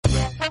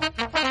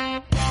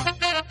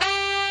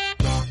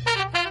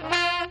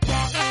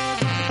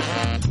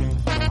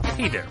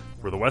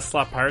West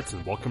Slot Pirates,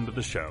 and welcome to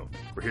the show.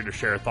 We're here to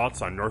share our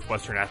thoughts on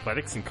Northwestern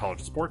athletics and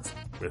college sports,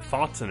 with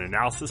thoughts and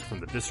analysis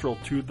from the visceral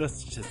to the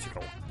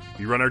statistical.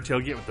 We run our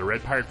tailgate with the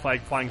red pirate flag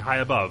flying high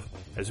above,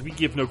 as we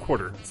give no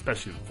quarter,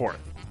 especially the fourth.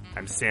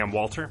 I'm Sam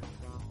Walter.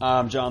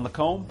 I'm John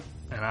Lacombe.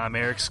 And I'm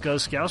Eric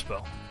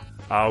Scousbo.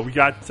 We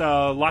got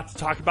a lot to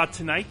talk about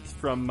tonight,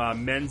 from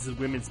men's and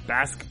women's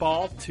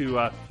basketball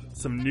to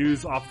some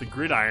news off the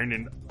gridiron.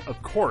 And,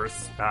 of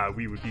course,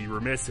 we would be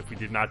remiss if we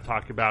did not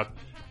talk about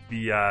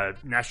the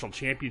national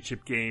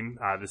championship game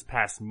this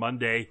past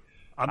Monday.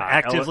 I'm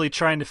actively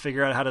trying to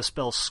figure out how to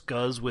spell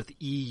scuzz with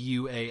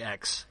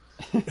E-U-A-X.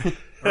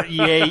 Or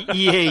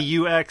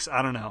E-A-U-X,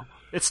 I don't know.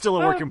 It's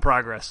still a work in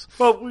progress.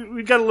 Well,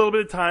 we've got a little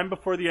bit of time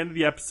before the end of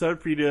the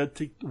episode for you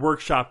to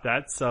workshop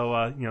that.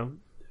 So,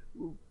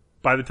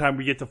 by the time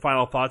we get to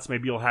final thoughts,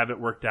 maybe you'll have it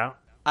worked out.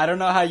 I don't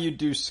know how you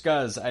do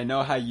scuzz. I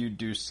know how you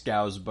do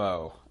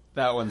Scousbo.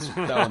 That one's a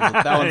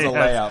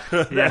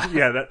layup.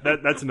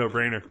 That's a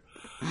no-brainer.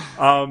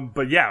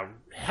 But yeah,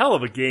 hell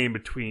of a game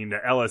between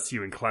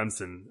LSU and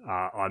Clemson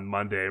on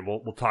Monday.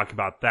 We'll talk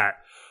about that.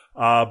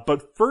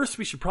 But first,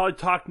 we should probably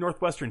talk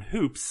Northwestern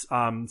hoops.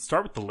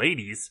 Start with the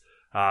ladies,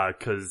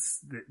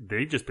 because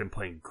they've just been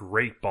playing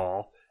great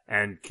ball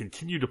and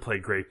continue to play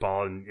great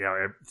ball. And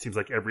it seems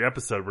like every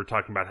episode we're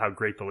talking about how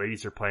great the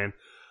ladies are playing.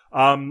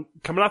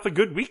 Coming off a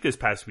good week this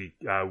past week,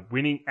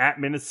 winning at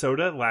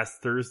Minnesota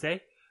last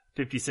Thursday,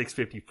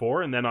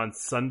 56-54, and then on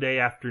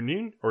Sunday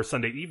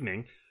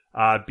evening,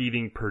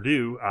 beating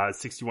Purdue,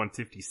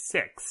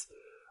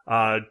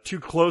 61-56. Two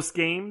close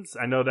games.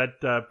 I know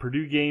that,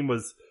 Purdue game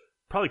was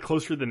probably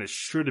closer than it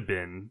should have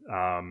been.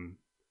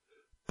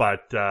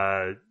 But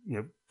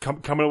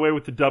coming away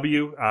with the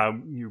W,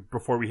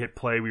 before we hit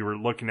play, we were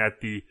looking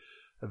at the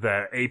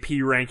AP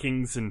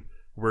rankings, and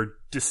we're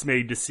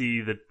dismayed to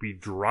see that we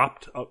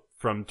dropped up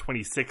from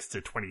 26th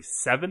to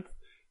 27th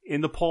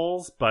in the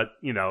polls. But,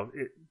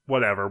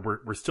 whatever.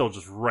 We're still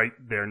just right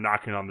there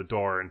knocking on the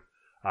door. And,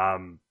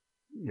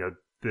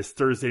 this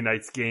Thursday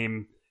night's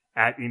game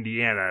at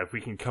Indiana, if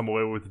we can come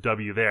away with a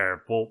W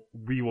there,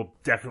 we will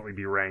definitely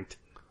be ranked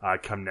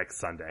come next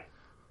Sunday.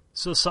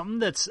 So something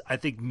that's, I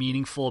think,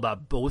 meaningful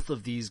about both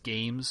of these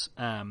games,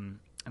 and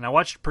I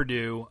watched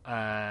Purdue,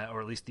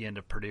 or at least the end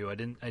of Purdue. I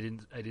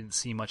didn't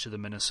see much of the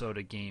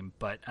Minnesota game,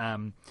 but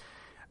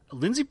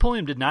Lindsey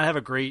Pulliam did not have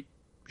a great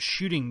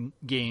shooting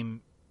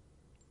game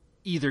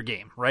either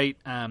game, right?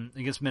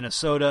 Against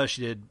Minnesota,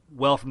 she did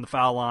well from the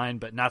foul line,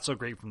 but not so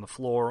great from the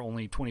floor,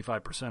 only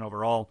 25%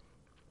 overall,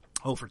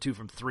 0 for 2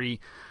 from 3.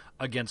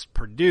 Against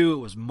Purdue, it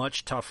was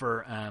much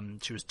tougher.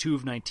 She was 2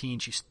 of 19.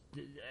 She's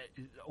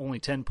only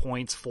 10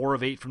 points, 4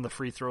 of 8 from the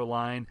free throw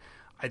line.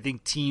 I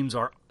think teams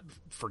are,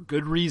 for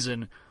good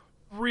reason,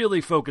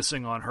 really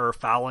focusing on her,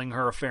 fouling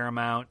her a fair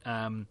amount.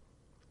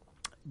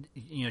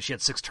 She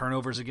had 6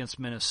 turnovers against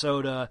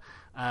Minnesota.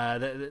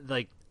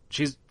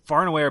 She's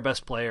far and away our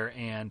best player,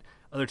 and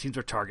other teams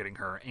are targeting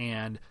her.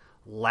 And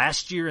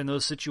last year in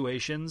those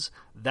situations,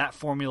 that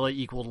formula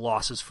equaled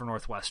losses for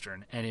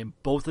Northwestern. And in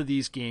both of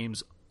these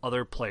games,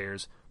 other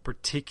players,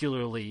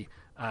 particularly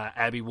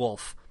Abby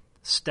Wolf,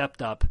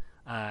 stepped up.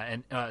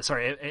 Is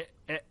it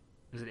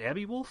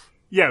Abby Wolf?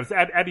 Yeah, it was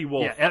Abby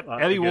Wolf. Yeah,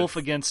 Abby Wolf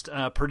against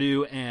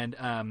Purdue, and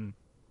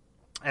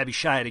Abby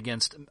Scheid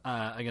against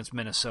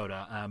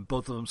Minnesota.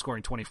 Both of them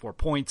scoring 24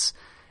 points,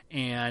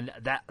 and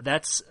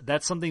that's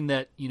something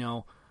that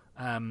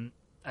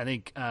I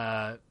think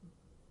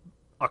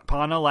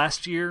Akpana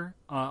last year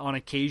on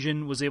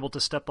occasion was able to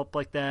step up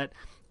like that.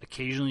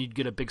 Occasionally, you'd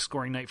get a big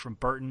scoring night from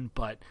Burton,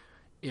 but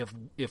if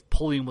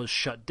Pulliam was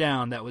shut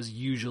down, that was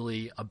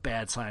usually a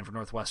bad sign for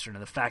Northwestern.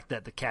 And the fact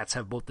that the Cats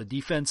have both the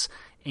defense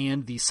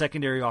and the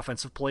secondary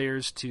offensive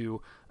players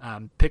to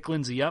pick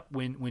Lindsay up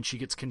when she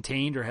gets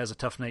contained or has a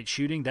tough night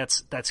shooting,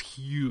 that's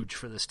huge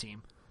for this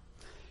team.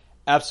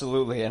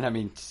 Absolutely.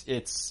 And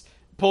it's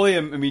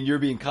Pulliam, you're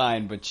being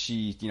kind, but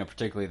she,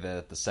 particularly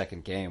the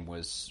second game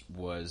was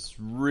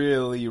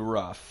really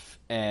rough.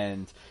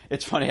 And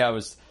it's funny, I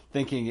was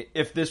thinking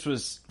if this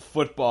was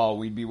football,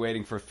 we'd be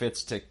waiting for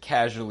Fitz to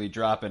casually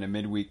drop in a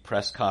midweek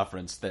press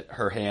conference that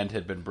her hand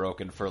had been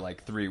broken for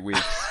like 3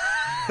 weeks.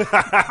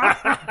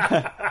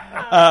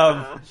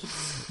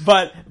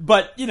 But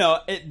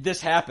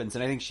this happens,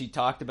 and I think she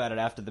talked about it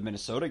after the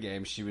Minnesota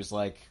game. She was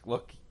like,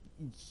 look,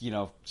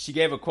 she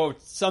gave a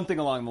quote, something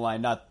along the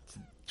line, not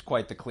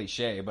quite the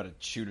cliche, but a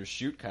shoot or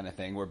shoot kind of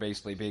thing, where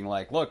basically being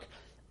like, look,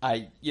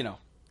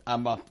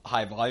 I'm a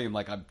high volume,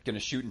 like I'm going to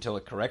shoot until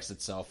it corrects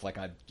itself. Like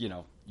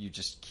you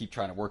just keep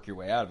trying to work your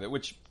way out of it,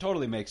 which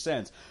totally makes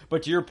sense.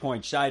 But to your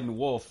point, Scheid and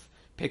Wolf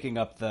picking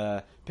up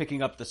the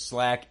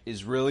slack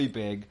is really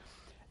big.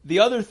 The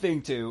other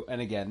thing too,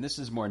 and again, this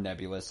is more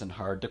nebulous and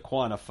hard to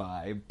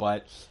quantify,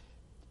 but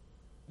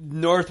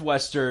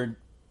Northwestern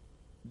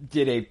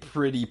did a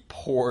pretty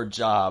poor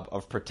job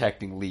of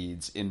protecting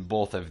leads in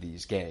both of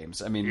these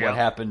games. What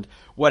happened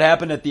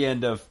at the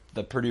end of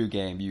the Purdue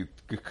game, you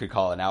could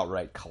call an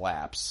outright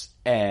collapse.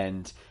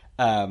 And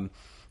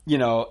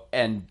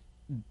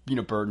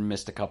Burton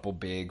missed a couple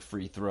big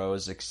free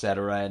throws,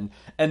 etc.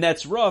 And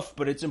that's rough,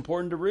 but it's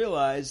important to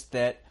realize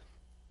that,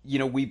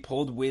 we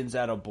pulled wins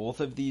out of both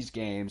of these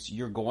games.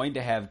 You're going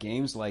to have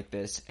games like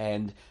this,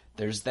 and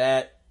there's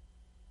that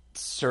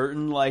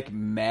certain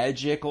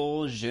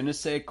magical je ne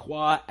sais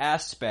quoi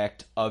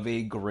aspect of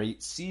a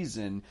great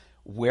season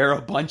where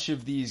a bunch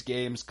of these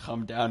games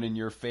come down in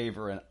your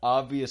favor. And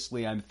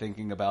obviously I'm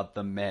thinking about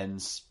the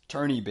men's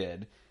tourney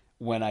bid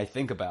when I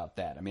think about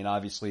that. I mean,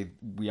 obviously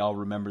we all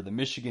remember the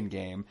Michigan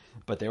game,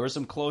 but there were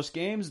some close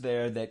games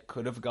there that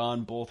could have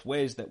gone both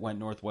ways that went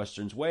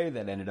Northwestern's way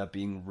that ended up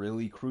being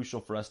really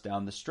crucial for us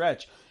down the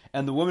stretch.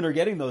 And the women are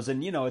getting those.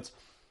 And,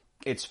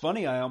 it's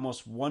funny. I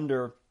almost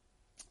wonder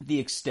the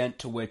extent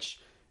to which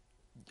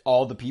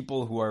all the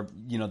people who are,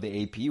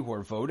 the AP who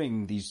are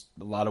voting,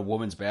 a lot of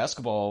women's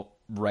basketball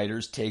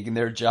writers taking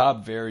their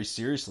job very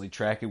seriously,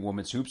 tracking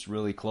women's hoops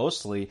really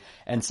closely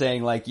and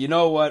saying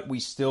what,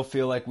 we still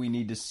feel like we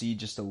need to see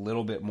just a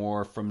little bit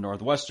more from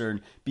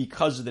Northwestern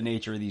because of the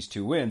nature of these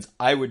two wins.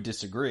 I would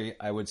disagree.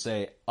 I would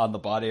say on the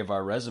body of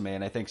our resume,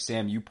 and I think,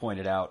 Sam, you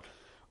pointed out,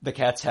 the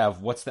Cats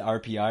have, what's the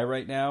RPI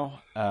right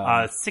now?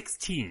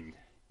 16.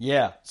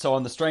 Yeah. So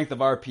on the strength of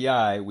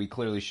RPI, we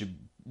clearly should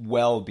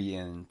well be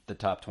in the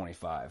top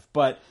 25.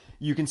 But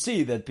you can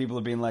see that people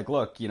are being like,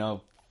 look,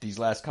 these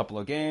last couple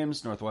of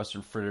games,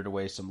 Northwestern frittered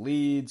away some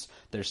leads.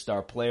 Their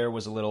star player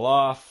was a little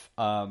off,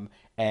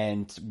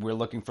 and we're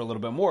looking for a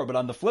little bit more. But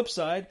on the flip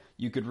side,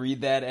 you could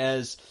read that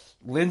as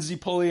Lindsey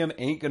Pulliam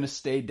ain't going to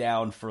stay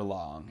down for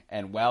long.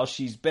 And while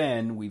she's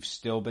been, we've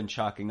still been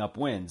chalking up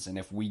wins. And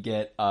if we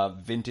get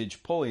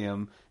vintage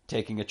Pulliam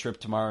taking a trip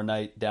tomorrow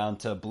night down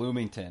to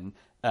Bloomington,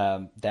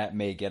 that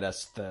may get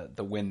us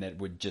the win that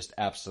would just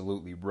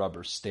absolutely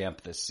rubber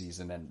stamp this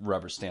season and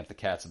rubber stamp the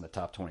Cats in the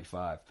top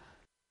 25.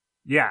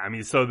 Yeah, I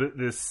mean, so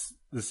this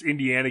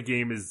Indiana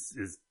game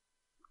is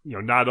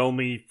not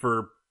only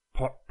for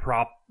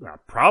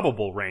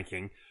probable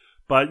ranking,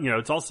 but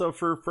it's also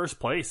for first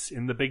place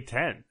in the Big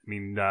Ten. I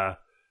mean,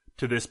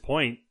 to this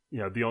point,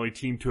 the only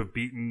team to have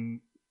beaten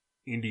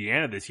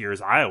Indiana this year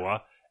is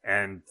Iowa,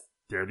 and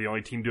they're the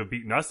only team to have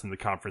beaten us in the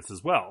conference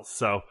as well.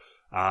 So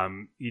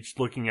each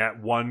looking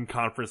at one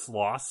conference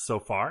loss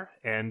so far,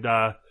 and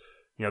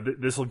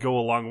this will go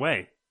a long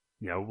way.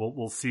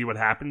 We'll see what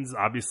happens.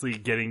 Obviously,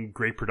 getting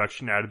great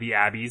production out of the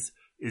Abbies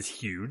is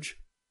huge,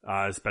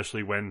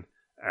 especially when,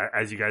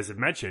 as you guys have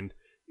mentioned,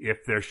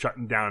 if they're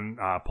shutting down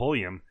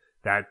Pulliam,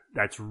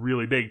 that's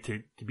really big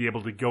to be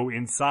able to go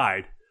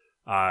inside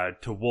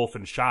to Wolf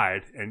and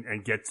Scheid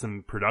and get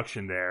some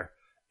production there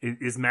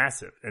is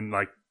massive. And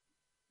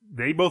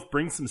they both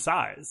bring some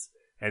size,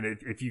 and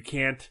if you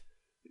can't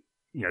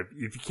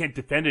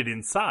defend it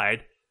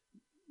inside,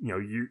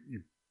 you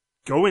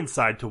go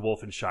inside to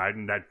Wolf and Scheid,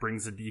 and that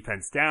brings the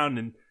defense down,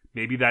 and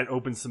maybe that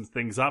opens some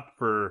things up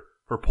for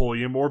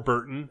Pulliam or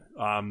Burton,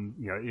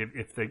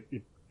 if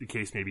the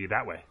case may be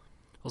that way.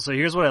 Well, so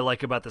here's what I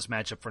like about this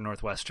matchup for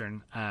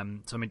Northwestern.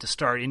 To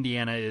start,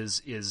 Indiana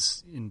is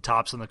in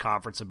tops in the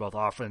conference in both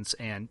offense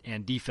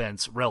and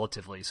defense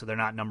relatively. So they're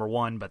not number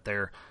one, but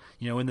they're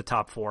in the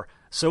top four.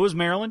 So is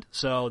Maryland.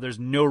 So there's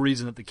no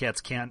reason that the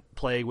Cats can't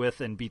play with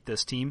and beat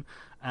this team.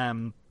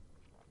 What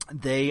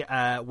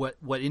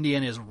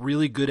Indiana is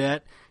really good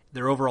at,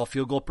 their overall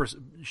field goal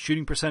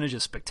shooting percentage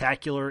is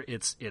spectacular.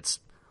 It's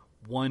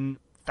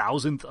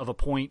 1,000th of a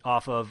point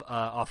off of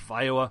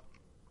Iowa.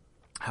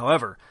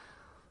 However,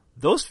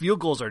 those field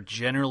goals are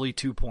generally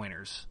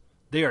 2-pointers.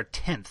 They are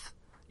 10th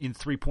in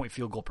 3-point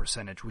field goal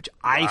percentage, which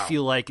I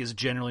feel like is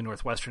generally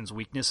Northwestern's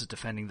weakness, is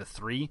defending the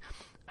three.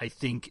 I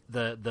think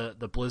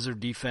the Blizzard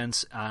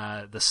defense,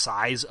 the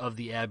size of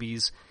the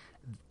Abbies,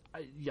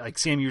 like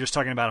Sam, you were just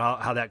talking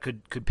about how that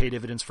could pay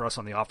dividends for us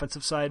on the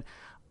offensive side.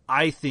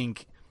 I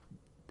think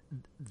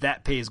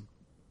that pays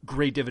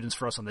great dividends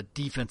for us on the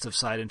defensive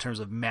side in terms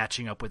of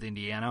matching up with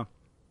Indiana.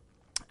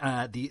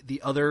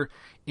 The other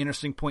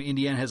interesting point,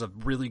 Indiana has a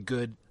really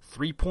good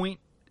 3-point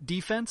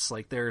defense.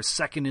 Like they're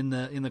second in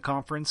the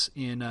conference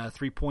in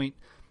 3-point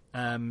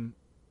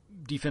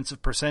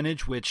defensive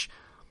percentage, which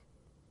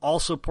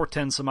also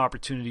portends some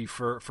opportunity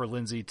for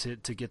Lindsey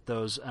to get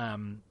those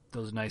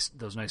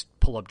nice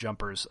pull-up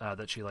jumpers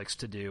that she likes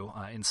to do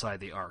inside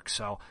the arc.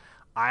 So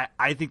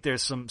I think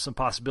there's some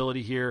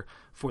possibility here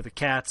for the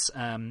Cats.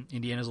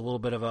 Indiana's a little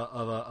bit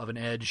of an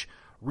edge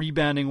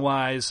rebounding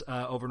wise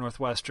over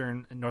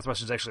Northwestern. And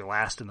Northwestern's actually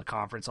last in the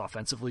conference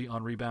offensively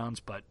on rebounds,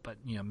 but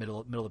middle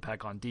of the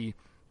pack on D.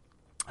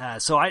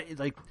 So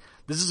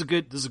this is a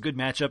good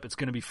matchup. It's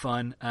going to be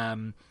fun.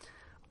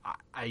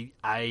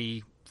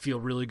 I feel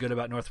really good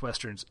about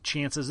Northwestern's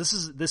chances.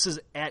 This is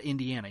at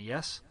Indiana,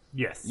 yes?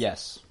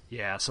 Yes.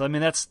 Yeah, so I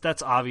mean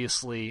that's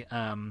obviously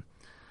a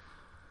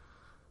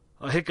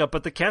hiccup,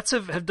 but the Cats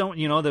have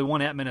don't they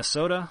won at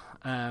Minnesota.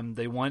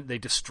 They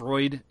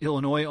destroyed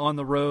Illinois on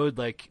the road,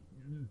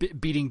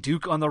 beating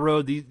Duke on the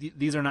road.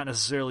 These are not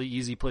necessarily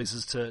easy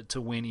places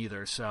to win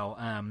either. So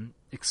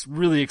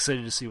really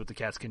excited to see what the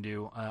Cats can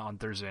do on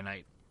Thursday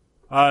night.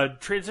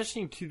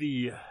 Transitioning to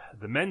the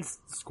men's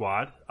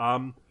squad,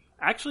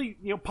 actually,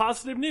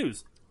 positive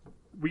news.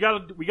 we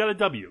got a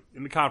W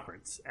in the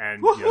conference,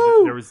 and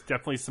there was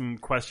definitely some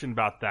question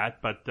about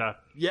that. But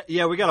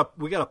yeah, we got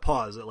a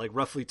pause. Like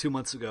roughly 2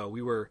 months ago,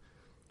 we were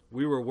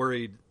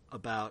worried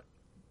about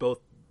both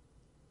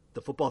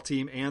the football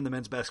team and the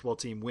men's basketball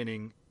team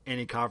winning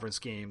any conference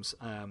games,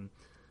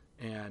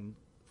 and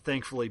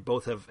thankfully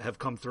both have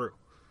come through.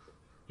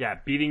 Yeah,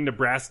 beating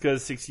Nebraska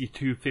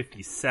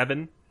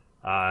 62-57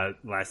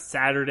 last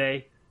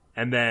Saturday,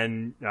 and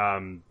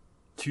then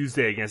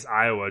Tuesday against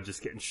Iowa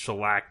just getting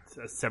shellacked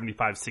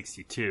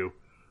 75-62.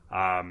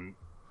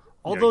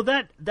 Although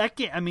that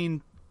game, I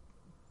mean,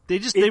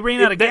 they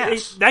ran out of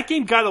gas. That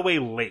game got away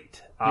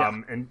late,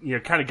 and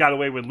kind of got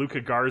away when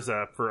Luka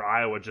Garza for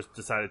Iowa just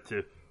decided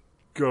to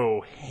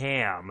go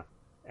ham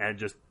and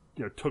just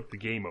took the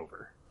game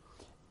over.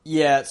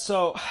 Yeah,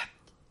 so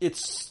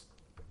it's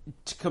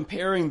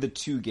comparing the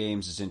two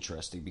games is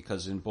interesting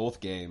because in both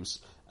games,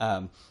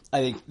 I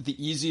think the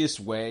easiest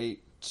way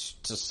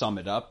to sum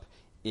it up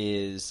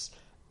is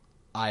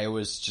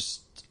Iowa's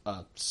just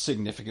a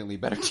significantly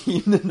better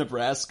team than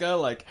Nebraska.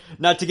 Like,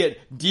 not to get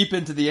deep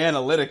into the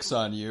analytics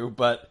on you,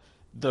 but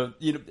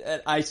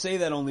I say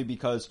that only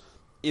because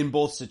in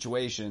both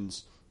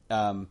situations,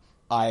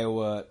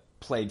 Iowa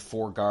played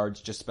four guards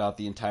just about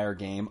the entire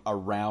game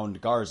around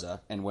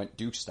Garza and went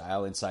Duke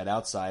style, inside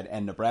outside,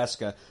 and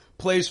Nebraska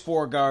plays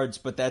four guards,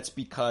 but that's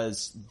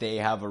because they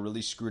have a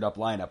really screwed up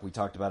lineup. We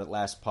talked about it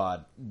last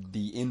pod,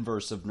 the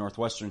inverse of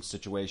Northwestern's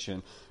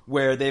situation,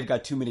 where they've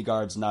got too many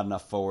guards, not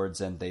enough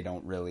forwards, and they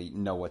don't really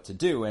know what to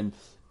do. And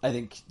I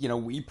think,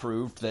 we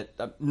proved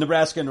that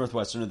Nebraska and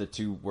Northwestern are the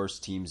two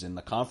worst teams in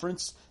the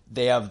conference.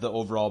 They have the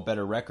overall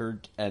better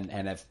record and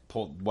have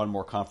pulled one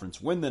more conference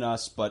win than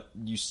us, but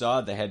you saw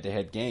the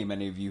head-to-head game,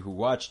 any of you who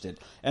watched it,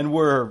 and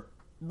we're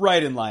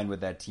right in line with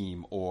that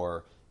team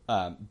or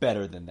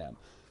better than them.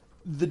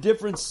 The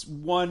difference,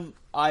 one,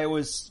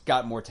 Iowa's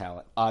got more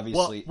talent,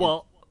 obviously.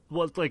 Well,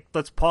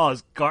 let's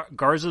pause.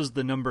 Garza's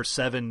the number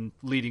 7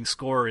 leading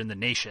scorer in the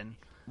nation.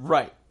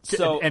 Right.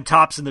 And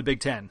tops in the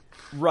Big Ten.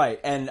 Right.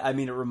 And, I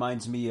mean, it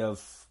reminds me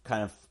of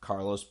kind of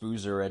Carlos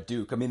Boozer at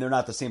Duke. I mean, they're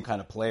not the same kind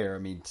of player. I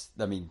mean,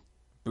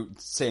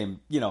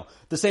 same,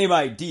 the same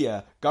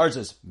idea.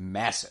 Garza's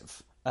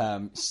massive.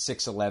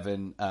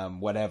 6'11",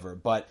 whatever.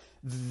 But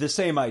the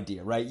same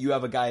idea, right? You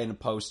have a guy in a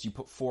post, you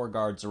put four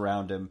guards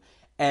around him,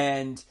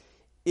 and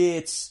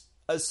it's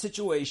a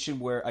situation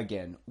where,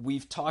 again,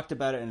 we've talked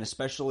about it, and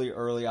especially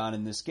early on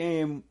in this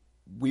game,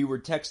 we were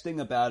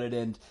texting about it,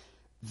 and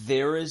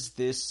there is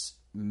this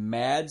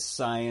mad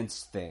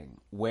science thing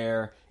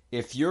where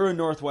if you're a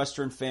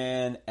Northwestern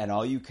fan and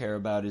all you care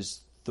about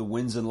is the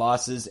wins and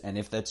losses, and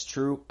if that's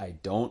true, I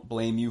don't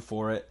blame you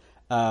for it.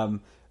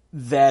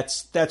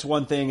 That's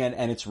one thing,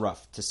 and it's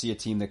rough to see a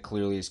team that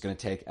clearly is going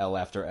to take L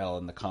after L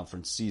in the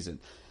conference season.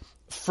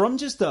 From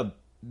just a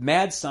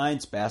mad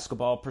science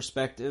basketball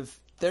perspective,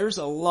 there's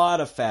a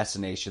lot of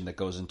fascination that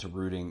goes into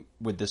rooting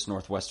with this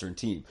Northwestern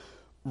team.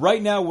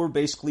 Right now, we're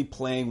basically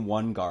playing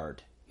one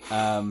guard.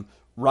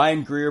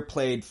 Ryan Greer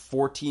played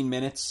 14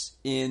 minutes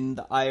in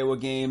the Iowa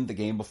game. The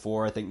game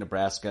before, I think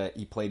Nebraska,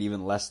 he played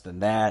even less than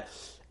that.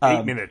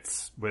 8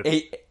 minutes with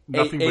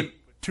nothing but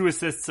 2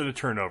 assists and a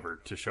turnover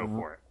to show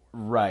for it.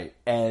 Right.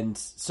 And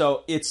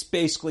so it's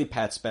basically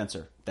Pat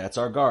Spencer. That's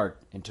our guard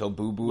until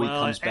Boo Buie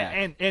comes back.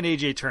 And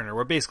A.J. Turner.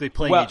 We're basically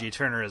playing A.J.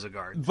 Turner as a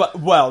guard.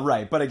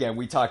 Right. But again,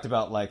 we talked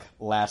about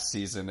last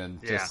season and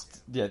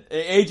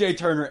A.J.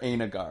 Turner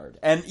ain't a guard.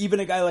 And even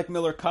a guy like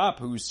Miller Kopp,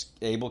 who's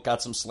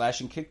got some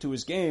slash and kick to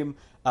his game,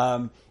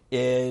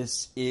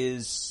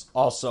 is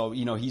also,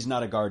 he's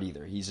not a guard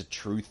either. He's a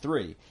true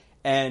 3.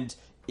 And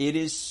it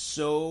is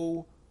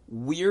so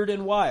weird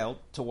and wild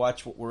to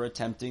watch what we're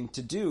attempting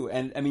to do.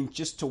 And, I mean,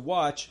 just to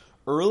watch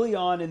early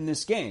on in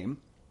this game,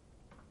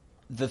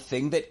 the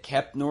thing that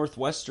kept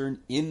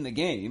Northwestern in the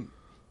game,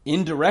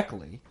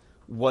 indirectly,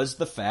 was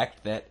the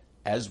fact that,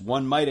 as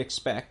one might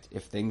expect,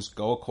 if things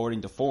go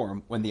according to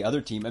form, when the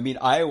other team... I mean,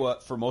 Iowa,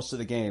 for most of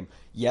the game,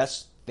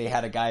 yes, they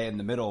had a guy in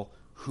the middle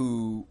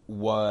who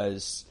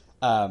was,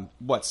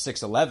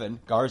 6'11",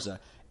 Garza.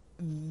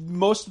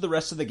 Most of the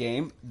rest of the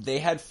game, they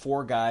had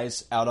four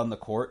guys out on the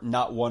court,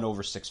 not one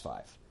over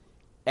 6'5".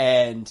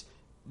 And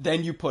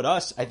then you put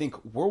us, I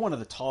think we're one of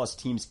the tallest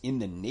teams in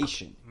the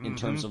nation in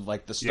terms of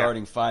the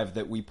starting five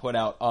that we put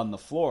out on the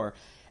floor.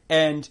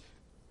 And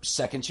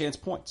second chance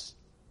points.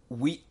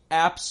 We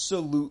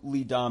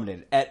absolutely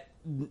dominated.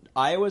 When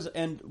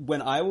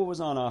Iowa was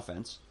on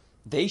offense,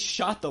 they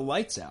shot the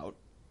lights out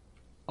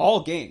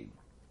all game.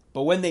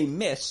 But when they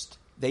missed,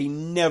 they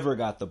never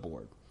got the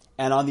board.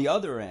 And on the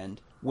other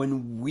end,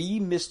 when we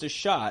missed a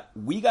shot,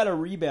 we got a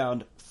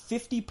rebound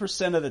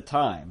 50% of the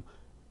time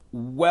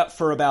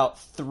for about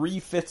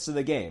 3/5 of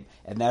the game.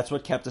 And that's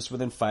what kept us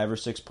within 5 or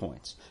 6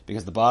 points.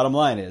 Because the bottom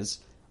line is,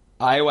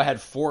 Iowa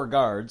had four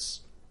guards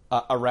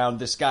around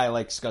this guy,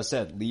 like Scott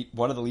said,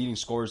 one of the leading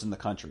scorers in the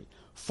country.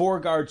 Four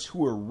guards who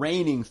were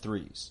raining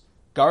threes.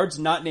 Guards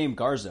not named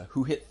Garza,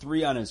 who hit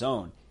 3 on his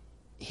own.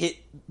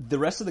 The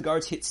rest of the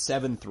guards hit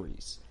 7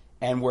 threes.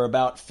 And were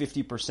about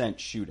 50%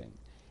 shooting.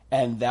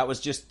 And that was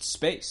just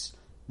space.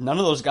 none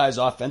of those guys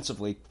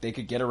offensively, they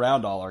could get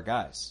around all our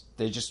guys.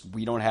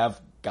 We don't have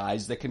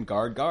guys that can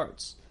guard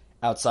guards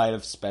outside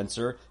of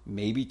Spencer,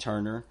 maybe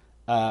Turner.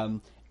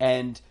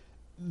 And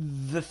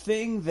the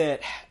thing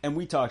that, and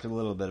we talked a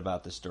little bit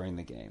about this during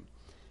the game,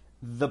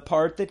 the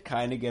part that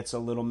kind of gets a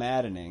little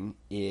maddening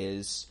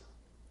is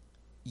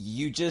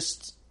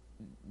it's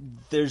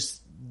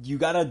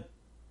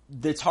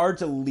hard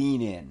to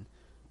lean in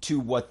to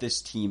what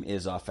this team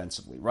is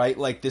offensively, right?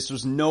 Like, this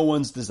was no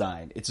one's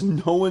design.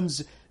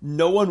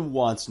 No one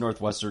wants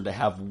Northwestern to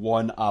have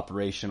one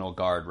operational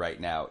guard right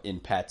now in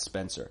Pat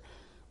Spencer.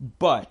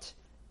 But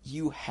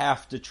you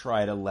have to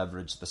try to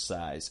leverage the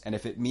size. And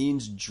if it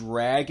means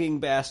dragging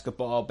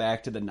basketball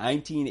back to the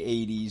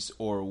 1980s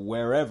or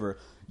wherever,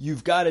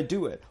 you've got to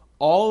do it.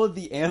 All of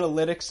the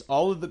analytics,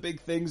 all of the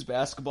big things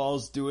basketball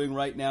is doing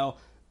right now,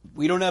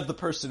 we don't have the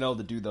personnel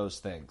to do those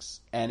things.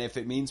 And if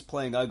it means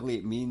playing ugly,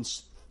 it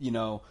means,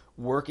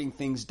 working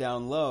things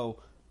down low.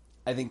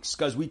 I think,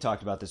 Scuzz, we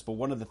talked about this, but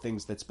one of the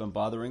things that's been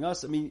bothering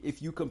us, I mean,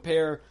 if you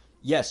compare,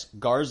 yes,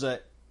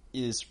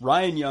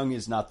 Ryan Young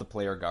is not the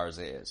player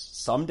Garza is.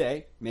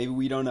 Someday, maybe,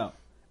 we don't know.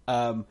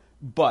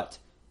 But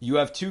you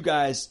have two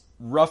guys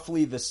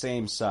roughly the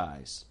same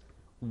size.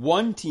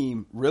 One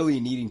team really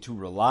needing to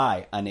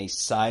rely on a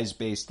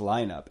size-based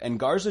lineup. And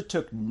Garza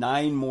took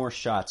 9 more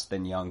shots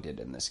than Young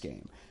did in this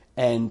game.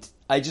 And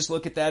I just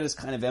look at that as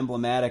kind of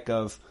emblematic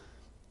of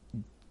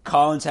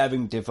Collins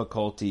having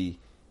difficulty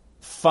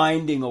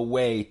finding a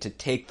way to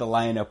take the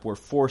lineup we're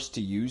forced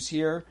to use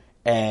here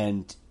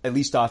and at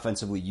least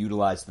offensively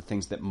utilize the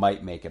things that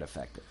might make it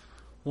effective.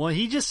 Well,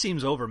 he just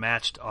seems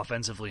overmatched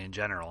offensively in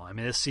general. I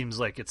mean, this seems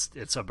like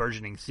it's a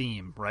burgeoning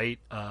theme, right?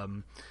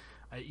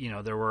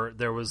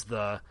 There was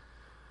the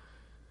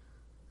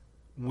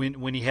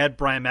when he had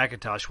Brian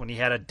McIntosh, when he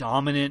had a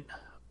dominant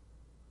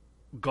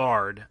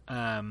guard,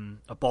 a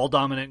ball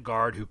dominant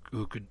guard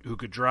who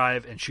could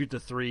drive and shoot the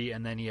three,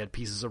 and then he had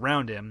pieces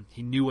around him.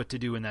 He knew what to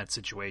do in that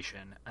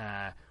situation.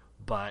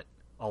 But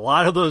a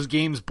lot of those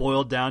games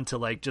boiled down to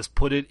like just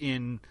put it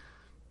in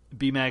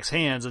BMAC's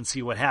hands and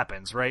see what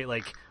happens, right?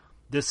 Like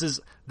this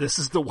is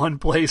the one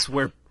place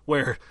where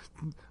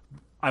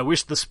I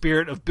wish the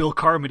spirit of Bill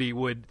Carmody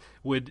would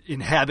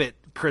inhabit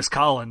Chris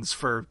Collins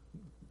for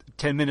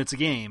 10 minutes a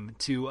game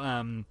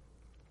to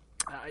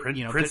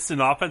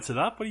Princeton offense it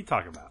up? What are you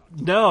talking about?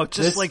 No,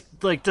 just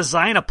like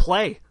design a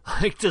play.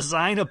 Like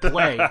design a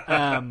play.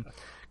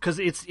 Cuz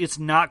it's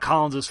not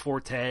Collins'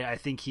 forte. I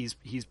think he's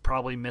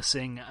probably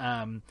missing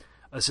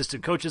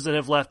assistant coaches that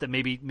have left that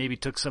maybe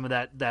took some of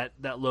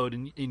that load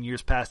in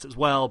years past as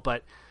well,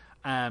 but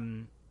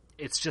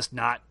it's just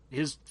not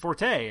his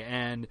forte,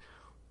 and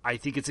I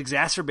think it's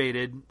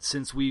exacerbated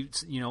since we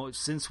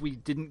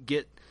didn't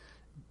get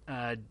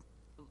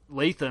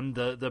Latham,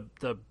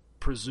 the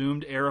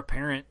presumed heir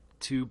apparent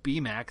to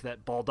BMAC,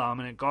 that ball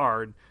dominant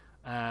guard.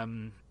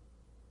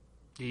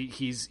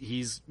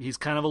 He's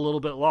kind of a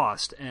little bit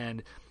lost,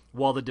 and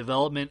while the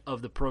development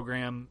of the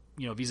program,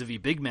 vis-a-vis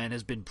big men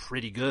has been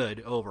pretty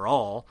good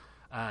overall,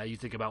 you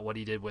think about what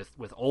he did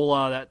with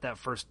Ola that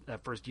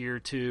first year or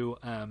two,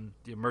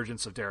 the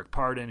emergence of Derek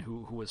Pardon,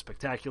 who was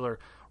spectacular.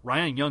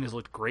 Ryan Young has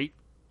looked great,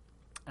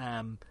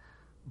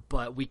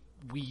 but we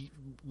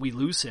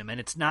lose him, and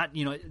it's not,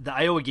 the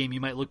Iowa game.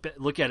 You might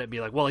look at it and be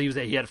like, well,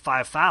 he had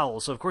 5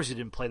 fouls, so of course he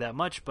didn't play that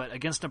much. But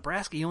against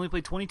Nebraska, he only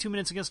played 22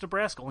 minutes against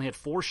Nebraska. Only had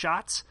 4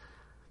 shots,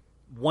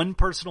 1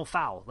 personal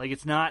foul. Like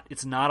it's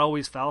not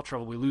always foul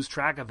trouble. We lose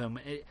track of him.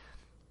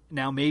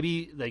 Now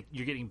maybe like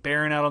you're getting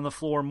Barron out on the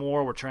floor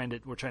more. We're trying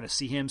to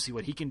see him, see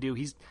what he can do.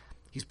 He's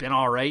been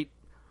all right,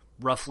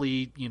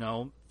 roughly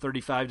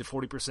 35 to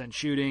 40%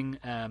 shooting,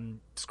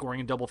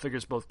 scoring in double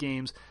figures both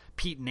games.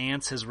 Pete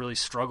Nance has really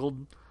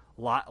struggled.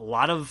 A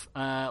lot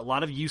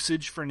of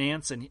usage for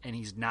Nance, and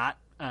he's not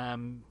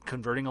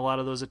converting a lot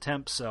of those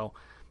attempts. So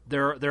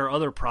there are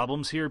other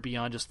problems here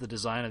beyond just the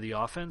design of the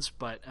offense,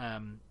 but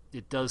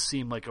it does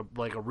seem like a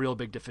real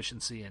big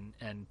deficiency.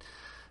 And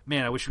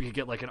man, I wish we could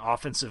get like an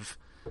offensive.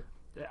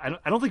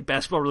 I don't think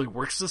basketball really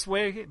works this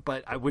way,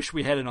 but I wish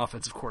we had an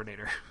offensive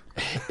coordinator.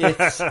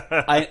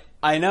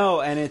 I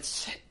know, and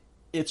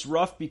it's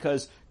rough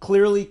because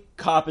clearly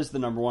Kopp is the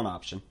number 1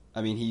 option.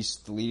 I mean, he's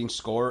the leading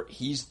scorer.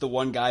 He's the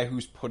one guy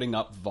who's putting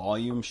up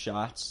volume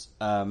shots.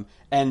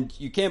 And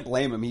you can't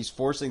blame him. He's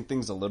forcing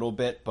things a little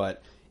bit,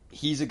 but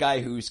he's a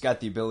guy who's got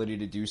the ability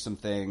to do some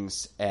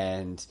things,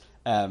 and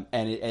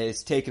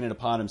it's taken it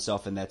upon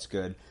himself, and that's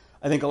good.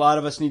 I think a lot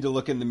of us need to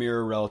look in the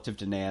mirror relative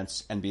to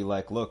Nance and be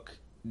like, look,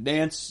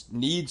 Nance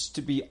needs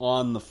to be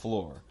on the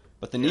floor.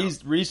 But the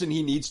reason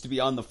he needs to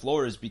be on the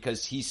floor is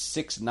because he's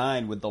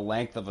 6'9" with the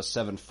length of a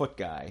 7-foot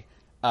guy.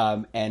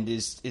 And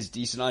is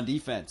decent on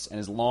defense and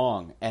is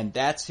long, and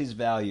that's his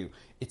value.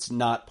 It's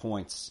not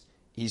points.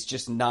 He's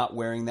just not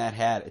wearing that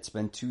hat. It's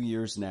been 2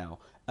 years now.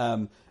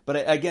 But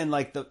again,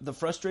 like the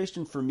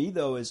frustration for me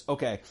though is,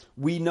 okay,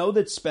 we know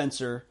that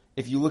Spencer,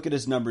 if you look at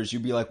his numbers,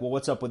 you'd be like, well,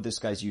 what's up with this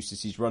guy's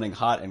usage? He's running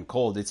hot and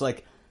cold. It's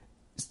like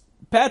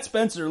Pat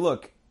Spencer,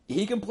 look,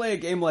 he can play a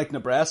game like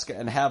Nebraska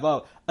and have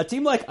a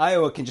team like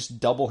Iowa can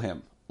just double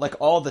him. like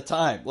all the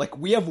time. Like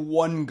we have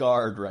one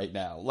guard right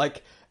now.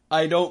 Like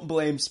I don't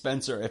blame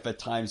Spencer if at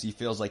times he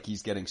feels like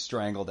he's getting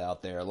strangled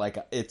out there. Like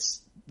it's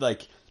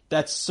like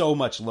that's so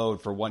much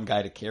load for one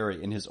guy to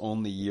carry in his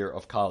only year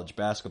of college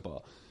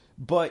basketball.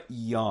 But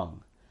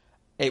Young,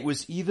 it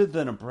was either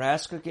the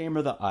Nebraska game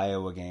or the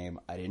Iowa game.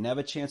 I didn't have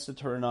a chance to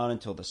turn it on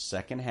until the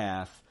second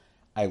half.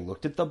 I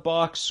looked at the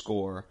box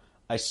score.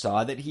 I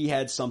saw that he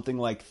had something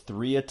like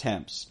 3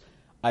 attempts.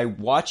 I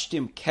watched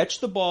him catch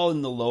the ball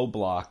in the low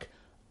block,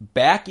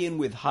 back in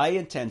with high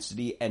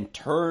intensity, and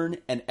turn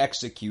and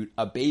execute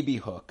a baby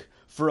hook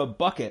for a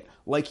bucket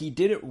like he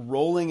did it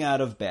rolling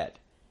out of bed.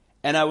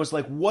 And I was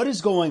like, what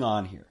is going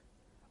on here?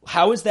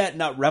 How is that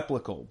not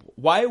replicable?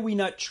 Why are we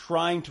not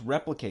trying to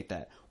replicate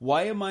that?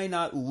 Why am I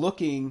not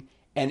looking,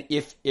 and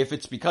if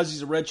it's because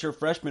he's a redshirt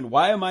freshman,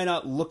 why am I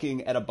not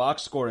looking at a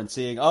box score and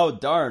saying, oh,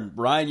 darn,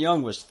 Ryan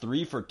Young was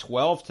 3 for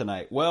 12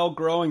 tonight. Well,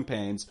 growing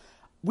pains.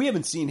 We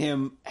haven't seen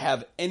him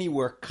have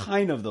anywhere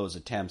kind of those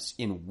attempts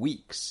in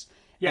weeks.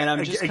 Yeah, and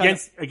I'm just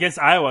against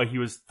Iowa, he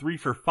was 3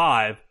 for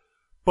 5,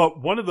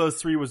 but one of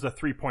those 3 was a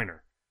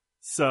 3-pointer.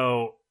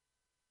 So,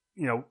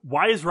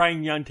 why is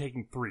Ryan Young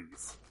taking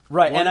threes?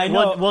 Right, and I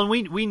know. Well,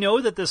 we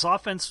know that this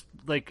offense,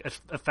 like,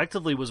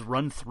 effectively was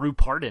run through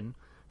Pardon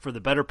for the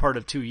better part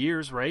of 2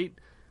 years, right?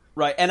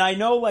 Right, and I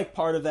know, like,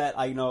 part of that,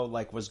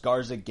 was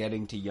Garza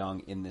getting to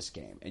Young in this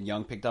game. And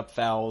Young picked up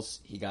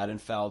fouls. He got in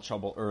foul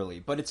trouble early.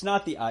 But it's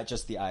not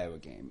just the Iowa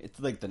game. It's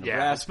like the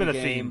Nebraska it's been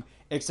game. A theme.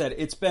 Except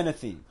it's been a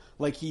theme.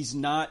 Like, he's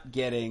not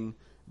getting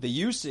the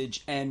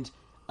usage. And,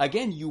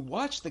 again, you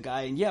watch the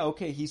guy, and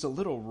he's a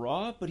little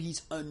raw, but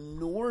he's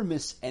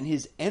enormous, and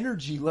his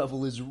energy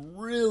level is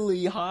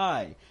really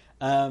high.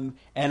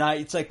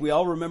 It's like we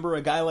all remember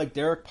a guy like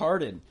Derek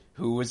Pardon,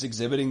 who was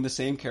exhibiting the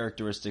same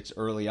characteristics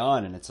early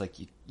on. And it's like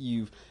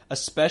you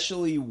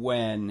especially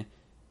when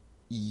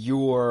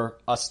you're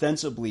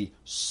ostensibly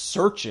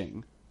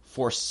searching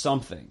for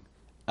something,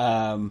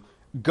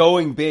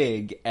 going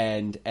big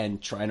and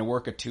trying to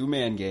work a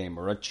 2-man game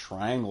or a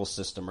triangle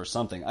system or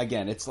something.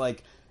 Again, it's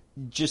like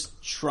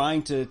just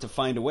trying to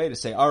find a way to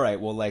say, all right,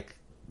 well, like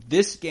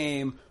this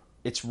game,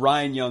 it's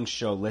Ryan Young's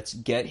show. Let's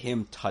get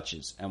him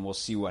touches and we'll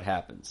see what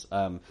happens.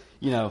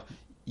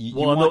 You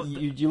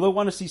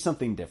want to see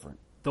something different.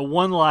 The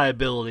one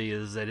liability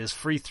is that his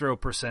free throw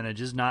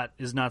percentage is not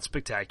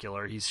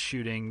spectacular. He's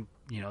shooting,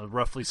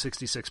 roughly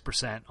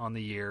 66% on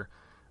the year.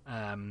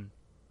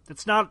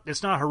 It's not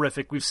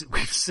horrific. We've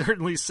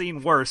certainly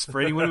seen worse.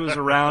 For anyone who was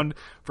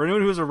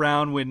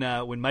around,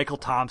 when Michael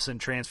Thompson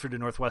transferred to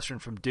Northwestern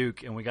from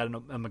Duke, and we got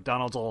a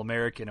McDonald's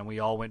All-American, and we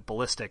all went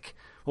ballistic.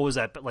 What was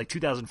that? Like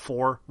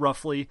 2004,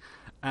 roughly.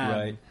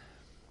 Right.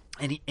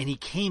 And he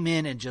came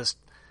in and just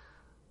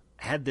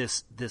had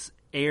this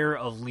air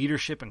of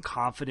leadership and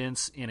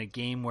confidence in a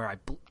game where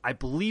I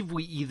believe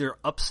we either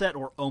upset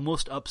or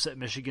almost upset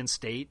Michigan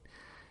State,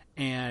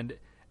 and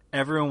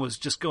everyone was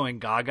just going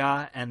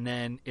gaga, and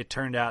then it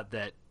turned out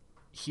that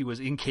he was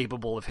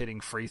incapable of hitting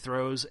free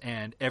throws,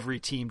 and every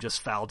team just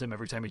fouled him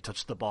every time he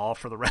touched the ball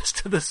for the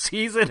rest of the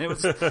season.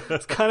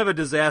 It's kind of a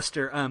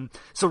disaster.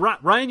 So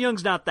Ryan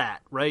Young's not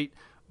that, right?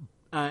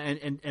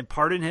 And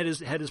Pardon had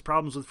his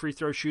problems with free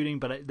throw shooting,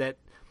 but that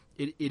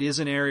it is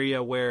an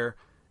area where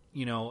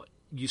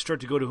you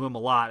start to go to him a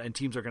lot, and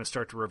teams are going to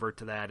start to revert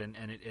to that,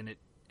 and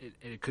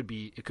it could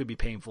be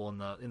painful in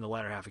the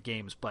latter half of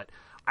games. But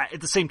at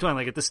the same time,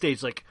 like at this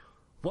stage, like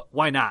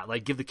why not?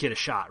 Like give the kid a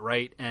shot,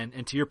 right?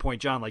 And to your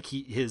point, John, like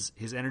his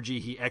energy,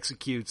 he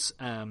executes.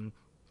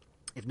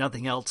 If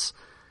nothing else,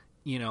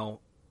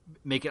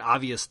 make it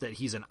obvious that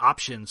he's an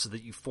option, so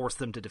that you force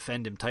them to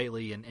defend him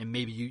tightly, and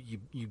maybe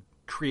you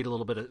create a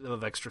little bit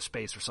of extra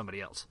space for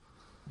somebody else.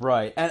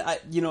 Right, and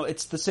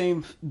it's the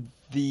same.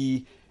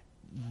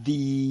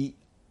 The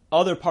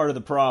other part of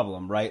the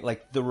problem, right?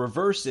 Like the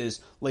reverse is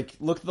like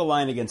look at the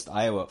line against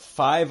Iowa,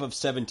 5 of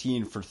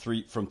 17 from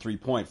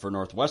 3-point for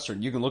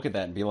Northwestern. You can look at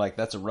that and be like,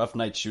 that's a rough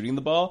night shooting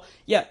the ball.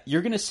 Yeah,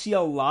 you're going to see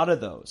a lot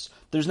of those.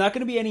 There's not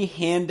going to be any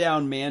hand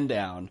down, man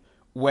down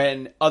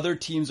when other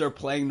teams are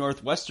playing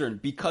Northwestern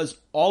because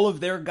all of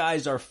their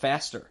guys are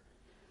faster.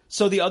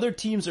 So the other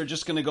teams are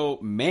just going to go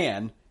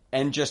man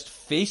and just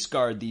face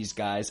guard these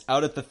guys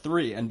out at the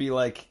 3 and be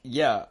like,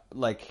 yeah,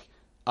 like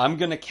I'm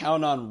going to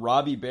count on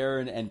Robbie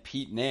Barron and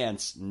Pete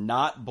Nance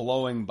not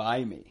blowing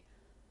by me.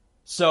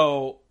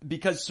 So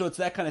it's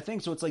that kind of thing.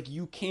 So it's like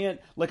you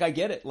can't, like I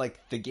get it. Like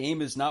the game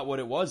is not what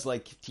it was.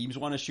 Like teams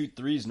want to shoot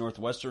threes.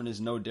 Northwestern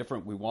is no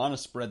different. We want to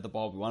spread the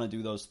ball. We want to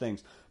do those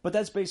things. But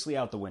that's basically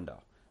out the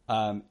window.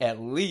 At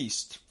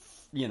least,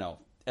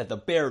 at the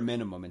bare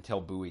minimum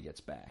until Bowie gets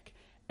back.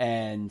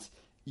 And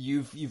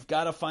you've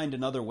got to find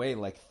another way.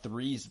 Like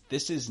threes,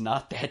 this is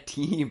not that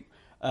team.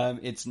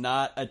 It's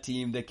not a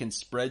team that can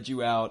spread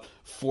you out,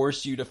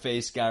 force you to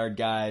face guard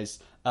guys,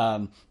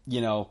 and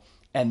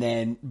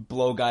then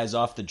blow guys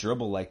off the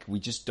dribble. Like, we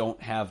just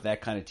don't have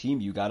that kind of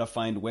team. You got to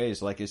find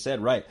ways, like I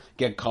said, right,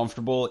 get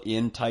comfortable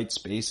in tight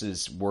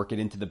spaces, work it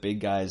into the big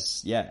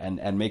guys,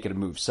 and make it a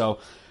move. So,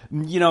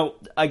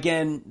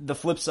 again, the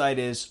flip side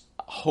is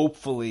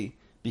hopefully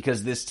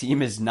because this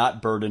team is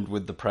not burdened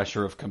with the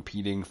pressure of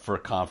competing for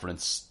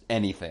conference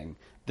anything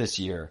this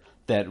year,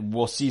 that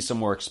we'll see some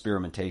more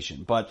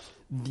experimentation. But,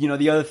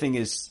 the other thing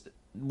is,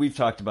 we've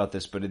talked about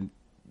this, but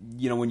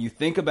when you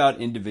think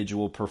about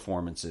individual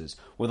performances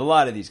with a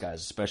lot of these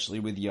guys, especially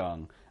with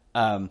Young,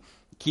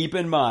 keep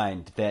in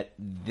mind that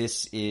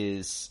this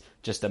is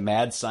just a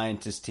mad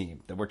scientist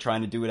team, that we're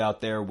trying to do it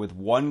out there with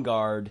one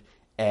guard,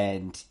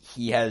 and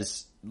he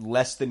has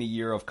less than a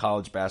year of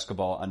college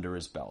basketball under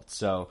his belt.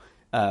 So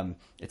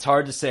it's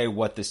hard to say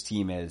what this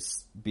team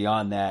is.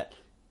 Beyond that,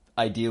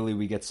 ideally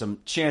we get some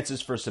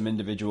chances for some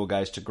individual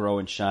guys to grow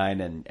and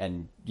shine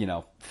and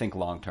think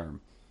long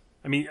term.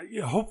 I mean,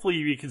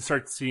 hopefully we can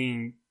start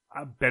seeing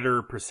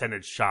better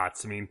percentage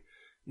shots. I mean,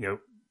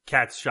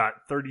 Cats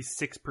shot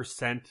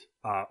 36%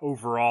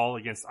 overall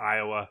against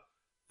Iowa,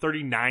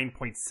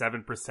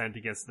 39.7%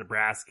 against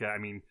Nebraska. I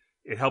mean,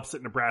 it helps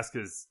that Nebraska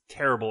is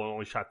terrible and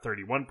only shot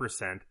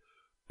 31%,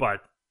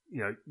 but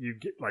you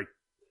get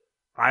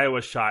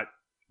Iowa shot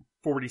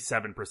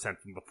 47%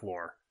 from the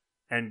floor,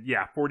 and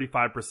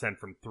 45%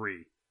 from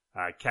three.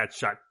 Cats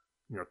shot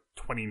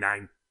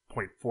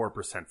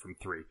 29.4% from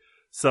three.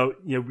 So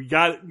we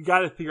got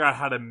to figure out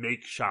how to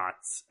make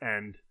shots,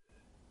 and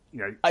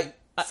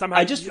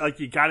somehow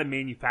you got to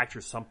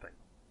manufacture something.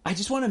 I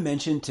just want to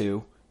mention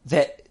too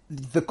that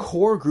the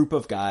core group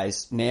of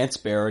guys, Nance,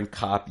 Barron,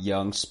 Kopp,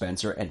 Young,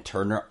 Spencer, and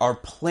Turner, are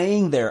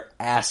playing their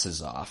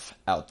asses off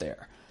out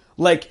there.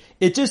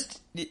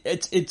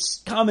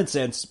 It's common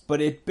sense,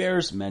 but it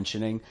bears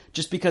mentioning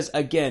just because,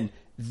 again,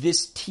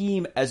 this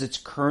team as it's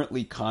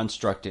currently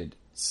constructed,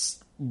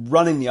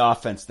 running the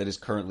offense that is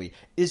currently,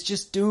 is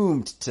just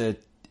doomed to,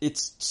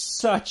 it's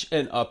such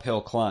an uphill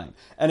climb.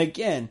 And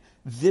again,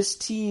 this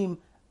team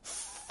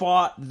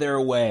fought their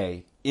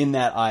way in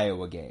that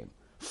Iowa game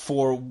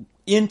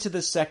into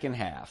the second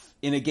half,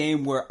 in a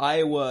game where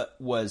Iowa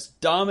was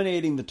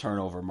dominating the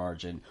turnover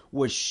margin,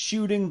 was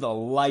shooting the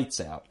lights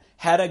out,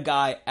 had a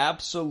guy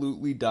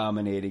absolutely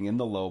dominating in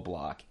the low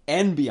block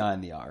and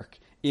behind the arc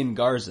in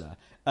Garza.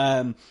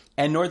 And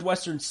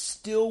Northwestern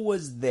still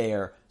was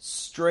there,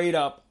 straight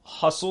up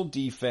hustle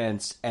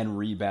defense and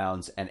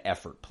rebounds and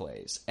effort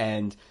plays.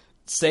 And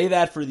say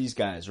that for these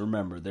guys.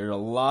 Remember, there are a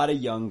lot of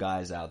young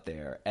guys out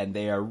there, and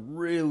they are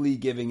really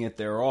giving it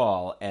their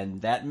all,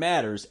 and that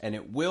matters, and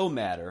it will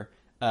matter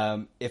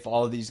if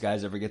all of these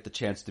guys ever get the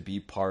chance to be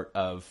part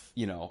of,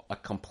 a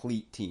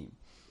complete team.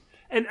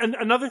 And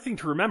another thing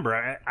to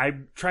remember, I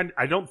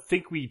don't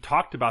think we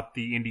talked about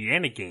the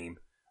Indiana game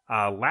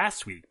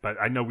last week, but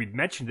I know we'd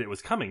mentioned it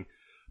was coming.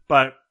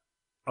 But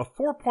a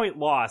 4-point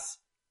loss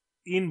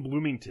in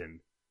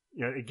Bloomington,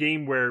 a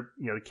game where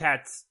the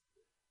Cats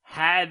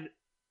had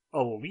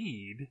a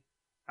lead,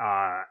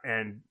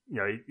 and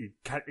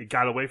it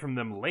got away from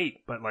them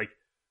late, but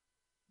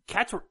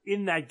Cats were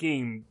in that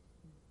game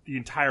the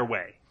entire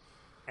way.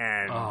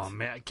 And oh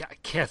man,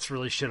 Cats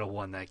really should have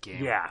won that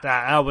game. Yeah,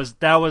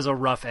 that was a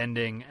rough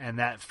ending, and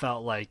that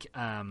felt like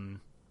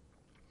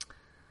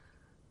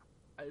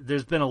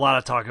there's been a lot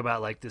of talk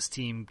about this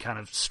team kind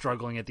of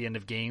struggling at the end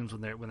of games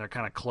when they're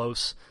kind of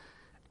close.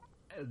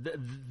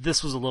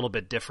 This was a little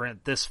bit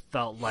different. This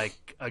felt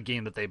like a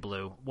game that they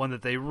blew, one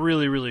that they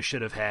really, really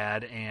should have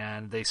had,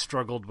 and they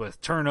struggled with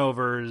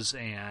turnovers,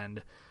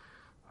 and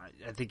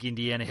I think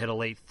Indiana hit a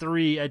late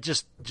three.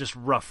 Just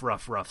rough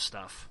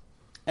stuff.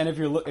 And if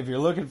you're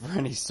looking for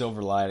any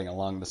silver lining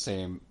along the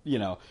same,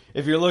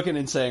 if you're looking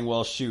and saying,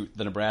 well, shoot,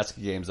 the Nebraska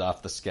game's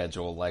off the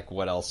schedule,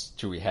 what else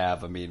do we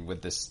have? I mean,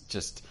 with this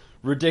just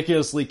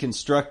ridiculously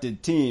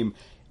constructed team,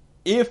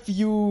 if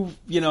in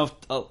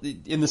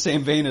the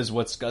same vein as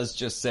what Scuzz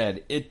just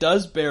said, it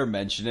does bear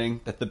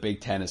mentioning that the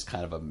Big Ten is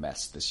kind of a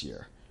mess this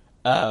year.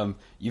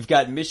 You've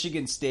got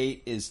Michigan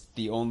State is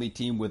the only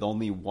team with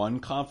only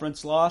one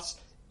conference loss.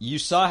 You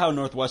saw how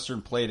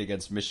Northwestern played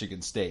against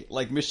Michigan State.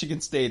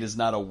 Michigan State is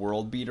not a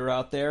world beater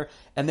out there.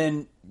 And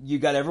then you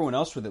got everyone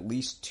else with at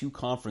least 2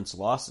 conference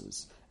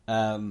losses.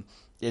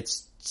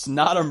 It's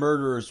not a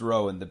murderer's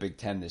row in the Big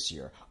Ten this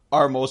year.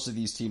 Are most of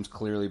these teams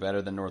clearly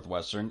better than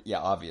Northwestern? Yeah,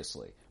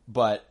 obviously.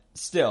 But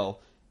still,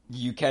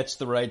 you catch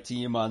the right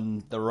team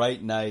on the right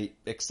night,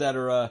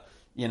 etc.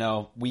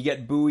 We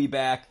get Bowie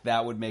back.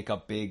 That would make a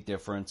big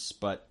difference.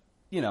 But,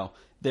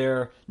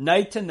 they're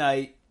night to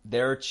night.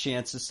 There are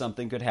chances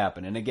something could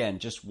happen. And again,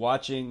 just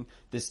watching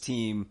this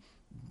team,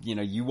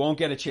 you won't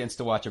get a chance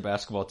to watch a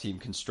basketball team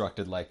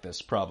constructed like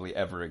this probably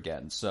ever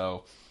again.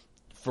 So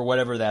for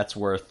whatever that's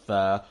worth,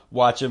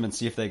 watch them and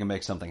see if they can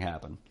make something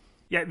happen.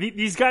 Yeah,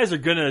 these guys are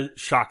going to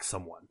shock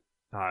someone.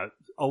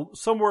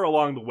 Somewhere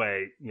along the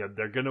way,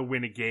 they're going to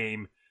win a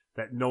game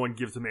that no one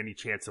gives them any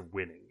chance of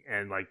winning.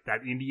 And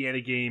that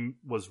Indiana game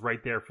was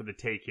right there for the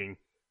taking.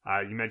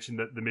 You mentioned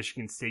that the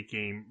Michigan State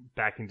game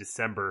back in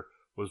December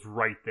was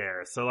right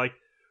there. So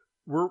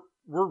we're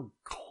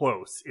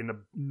close in a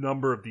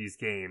number of these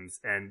games,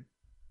 and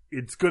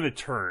it's going to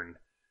turn.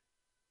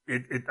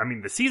 I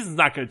mean, the season's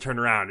not going to turn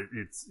around.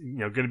 It's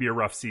going to be a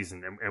rough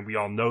season, and we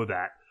all know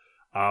that.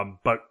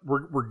 But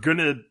we're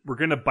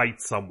gonna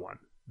bite someone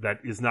that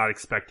is not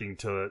expecting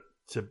to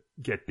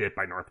get bit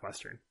by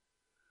Northwestern.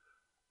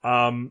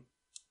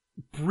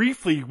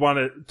 Briefly want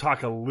to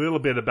talk a little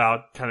bit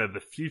about kind of the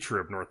future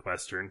of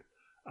Northwestern.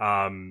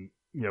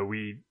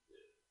 We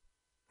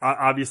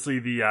obviously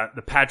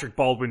the Patrick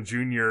Baldwin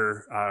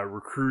Jr.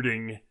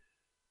 Recruiting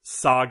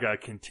saga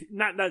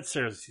not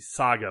necessarily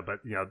saga, but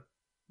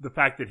the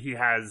fact that he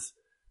has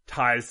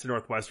ties to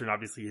Northwestern.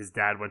 Obviously, his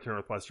dad went to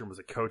Northwestern, was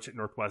a coach at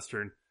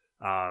Northwestern.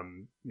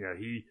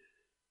 He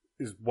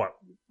is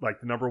like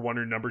the number 1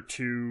 or number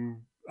 2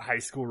 high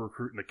school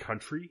recruit in the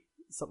country,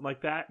 something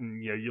like that.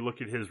 And you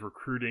look at his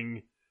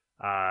recruiting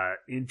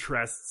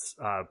interests,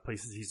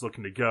 places he's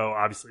looking to go.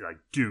 Obviously, like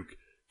Duke,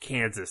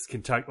 Kansas,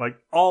 Kentucky, like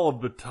all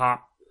of the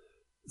top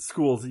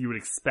schools that you would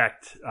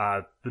expect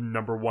the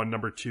number 1,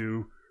 number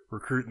 2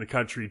 recruit in the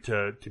country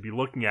to be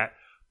looking at,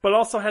 but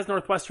also has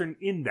Northwestern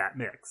in that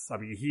mix. I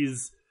mean,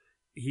 he's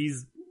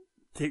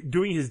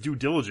doing his due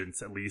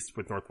diligence, at least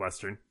with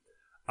Northwestern.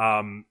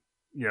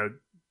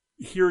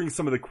 Hearing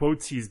some of the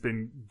quotes he's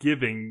been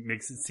giving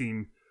makes it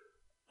seem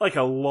like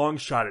a long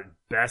shot at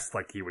best,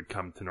 like he would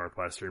come to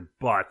Northwestern,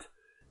 but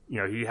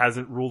he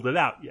hasn't ruled it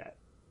out yet.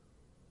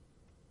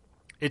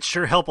 It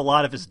sure helped a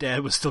lot if his dad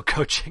was still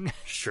coaching.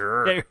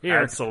 Sure,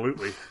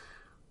 absolutely.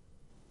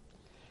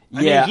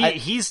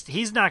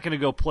 He's not going to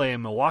go play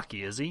in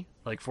Milwaukee, is he?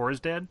 Like for his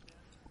dad?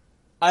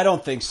 I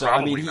don't think so.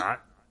 Probably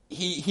not.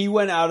 He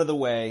went out of the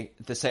way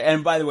to say.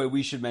 And by the way,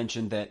 we should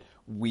mention that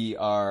we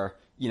are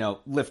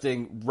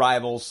lifting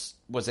Rivals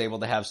was able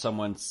to have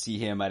someone see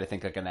him at I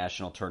think like a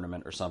national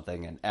tournament or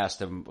something and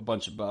asked him a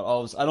bunch about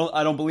all of this.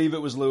 I don't believe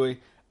it was Louis,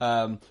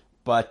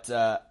 but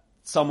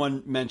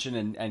someone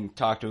mentioned and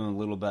talked to him a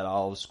little bit about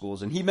all the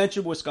schools, and he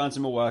mentioned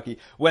Wisconsin, Milwaukee,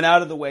 went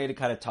out of the way to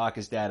kind of talk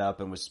his dad up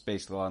and was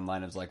basically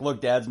online. It was like,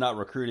 look, Dad's not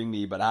recruiting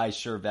me, but I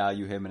sure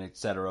value him and et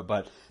cetera.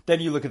 But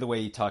then you look at the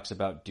way he talks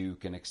about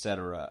Duke and et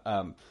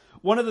cetera.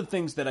 One of the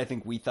things that I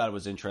think we thought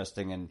was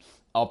interesting, and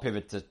I'll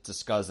pivot to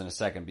Scuzz in a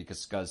second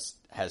because Scuzz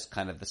has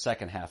kind of the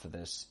second half of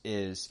this,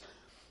 is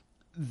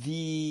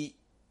the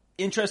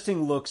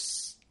interesting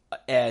looks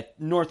at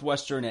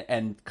Northwestern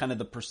and kind of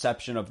the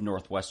perception of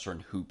Northwestern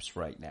hoops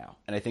right now.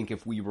 And I think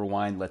if we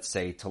rewind, let's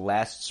say, to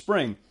last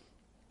spring,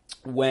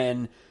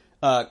 when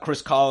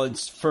Chris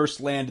Collins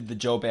first landed the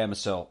Joe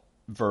Bamisile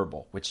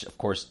verbal, which of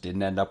course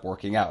didn't end up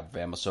working out.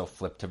 Bamisile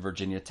flipped to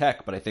Virginia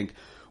Tech. But I think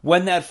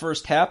when that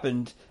first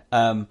happened,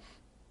 kind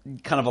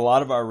of a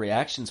lot of our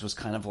reactions was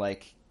kind of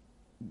like,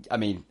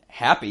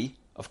 happy,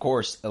 of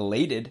course,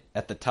 elated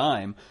at the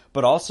time,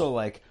 but also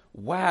like,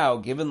 wow,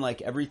 given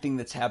like everything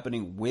that's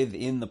happening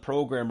within the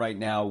program right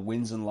now,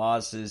 wins and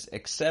losses,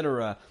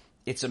 etc.,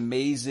 it's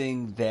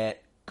amazing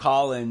that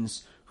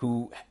Collins,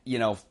 who,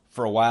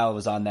 for a while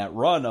was on that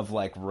run of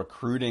like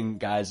recruiting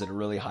guys at a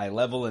really high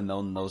level and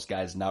then those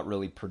guys not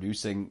really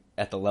producing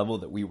at the level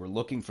that we were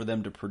looking for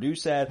them to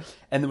produce at,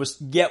 and was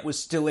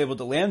still able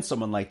to land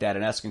someone like that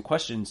and asking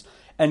questions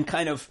and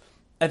kind of,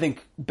 I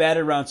think,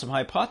 batted around some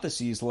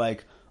hypotheses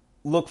like,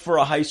 look for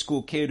a high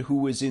school kid who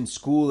was in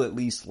school at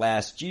least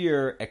last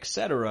year,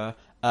 etc.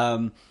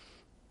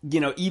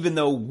 Even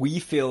though we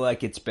feel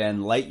like it's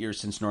been light years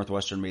since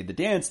Northwestern made the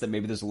dance, that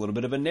maybe there's a little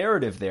bit of a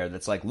narrative there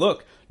that's like,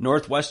 look,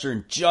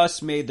 Northwestern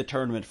just made the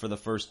tournament for the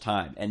first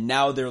time, and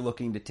now they're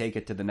looking to take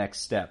it to the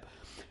next step.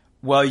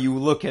 Well, you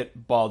look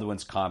at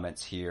Baldwin's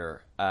comments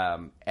here,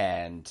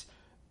 and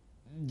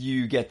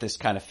you get this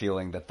kind of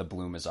feeling that the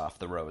bloom is off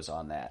the rose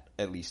on that,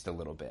 at least a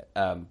little bit.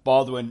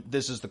 Baldwin,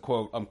 this is the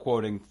quote I'm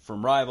quoting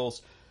from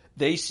Rivals.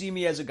 They see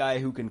me as a guy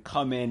who can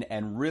come in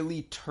and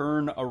really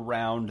turn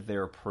around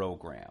their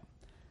program.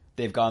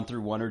 They've gone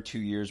through 1 or 2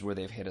 years where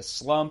they've hit a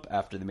slump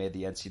after they made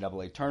the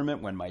NCAA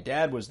tournament when my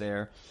dad was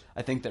there.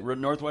 I think that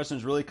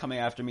Northwestern's really coming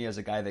after me as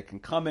a guy that can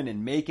come in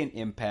and make an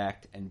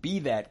impact and be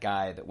that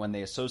guy that when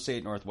they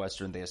associate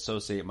Northwestern, they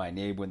associate my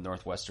name with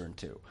Northwestern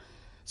too.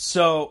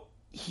 So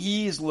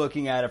he's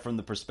looking at it from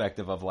the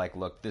perspective of like,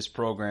 look, this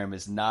program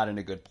is not in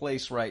a good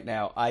place right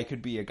now. I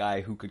could be a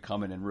guy who could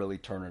come in and really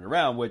turn it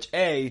around, which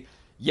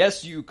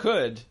yes, you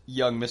could,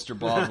 young Mr.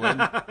 Baldwin.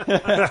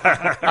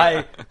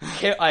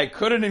 I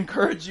couldn't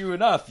encourage you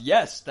enough.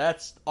 Yes,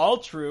 that's all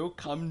true.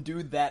 Come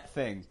do that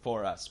thing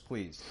for us,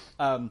 please.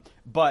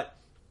 But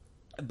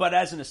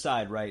as an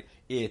aside, right,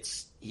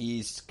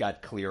 he's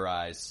got clear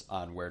eyes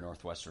on where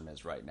Northwestern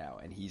is right now,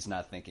 and he's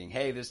not thinking,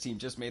 hey, this team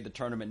just made the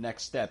tournament,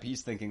 next step.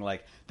 He's thinking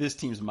like, this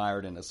team's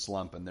mired in a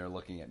slump, and they're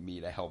looking at me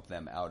to help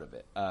them out of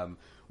it,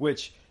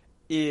 which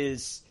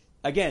is,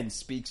 again,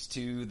 speaks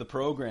to the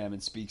program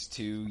and speaks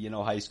to,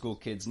 high school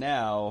kids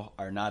now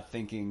are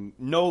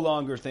no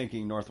longer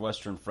thinking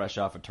Northwestern fresh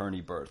off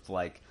attorney birth.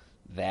 Like,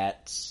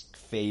 that's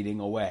fading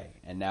away.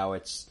 And now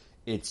it's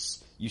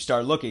you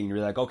start looking, you're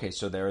like, okay,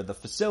 so there are the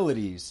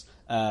facilities.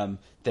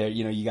 There,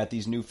 you got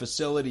these new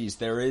facilities.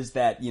 There is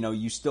that,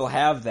 you still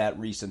have that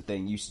recent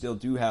thing. You still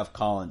do have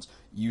Collins.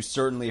 You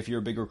certainly, if you're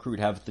a big recruit,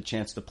 have the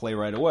chance to play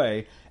right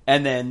away.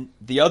 And then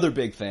the other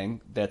big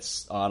thing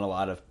that's on a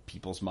lot of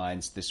people's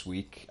minds this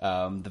week,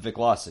 the Vic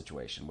Law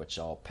situation, which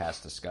I'll pass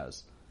to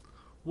Scuzz.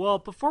 Well,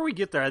 before we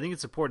get there, I think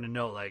it's important to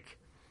note, like,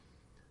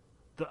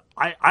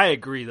 I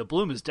agree, the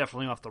bloom is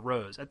definitely off the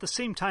rose. At the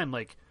same time,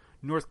 like,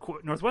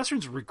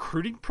 Northwestern's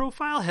recruiting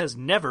profile has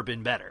never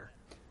been better.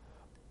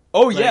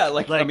 Oh yeah,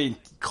 I mean,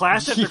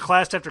 class after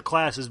class after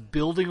class is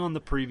building on the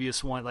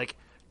previous one. Like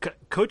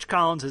Coach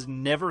Collins has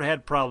never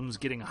had problems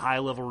getting high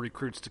level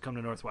recruits to come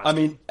to Northwestern. I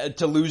mean,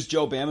 to lose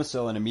Joe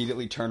Bamisile and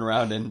immediately turn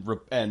around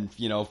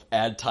and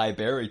add Ty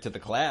Berry to the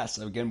class.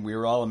 Again, we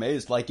were all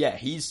amazed. Like, yeah,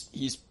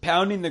 he's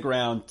pounding the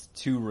ground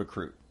to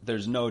recruit.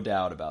 There's no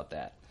doubt about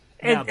that.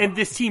 And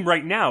this team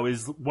right now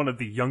is one of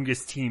the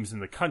youngest teams in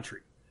the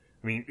country.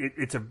 I mean,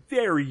 it's a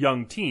very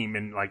young team,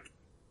 and like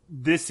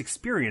this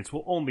experience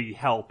will only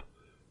help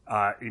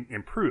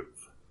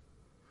improve.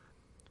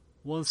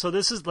 Well, so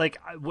this is like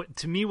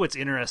to me. What's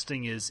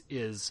interesting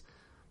is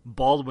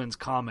Baldwin's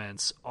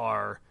comments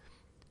are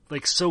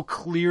like so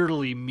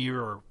clearly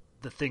mirror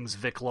the things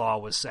Vic Law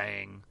was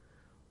saying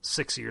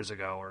 6 years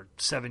ago or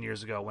 7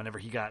 years ago. Whenever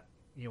he got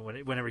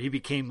whenever he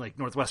became like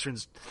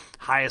Northwestern's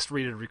highest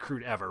rated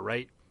recruit ever,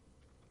 right?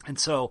 And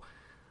so,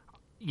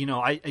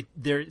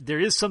 there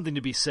is something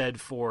to be said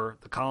for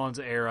the Collins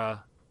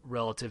era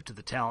relative to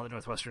the talent that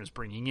Northwestern is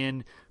bringing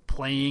in,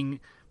 playing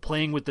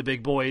with the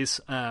big boys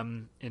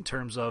in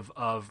terms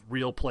of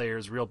real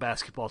players, real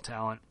basketball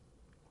talent,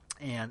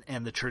 and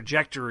the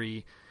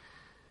trajectory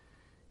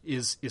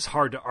is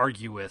hard to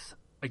argue with.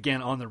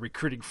 Again, on the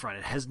recruiting front,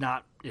 it has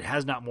not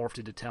morphed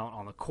into talent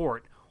on the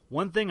court.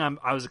 One thing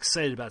I was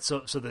excited about,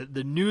 so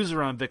the news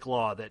around Vic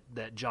Law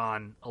that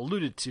John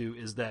alluded to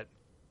is that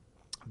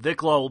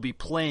Vic Law will be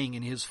playing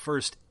in his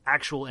first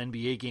actual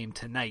NBA game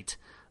tonight.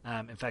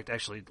 In fact,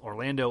 actually,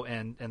 Orlando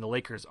and the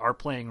Lakers are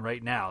playing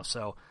right now.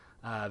 So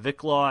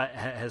Vic Law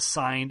has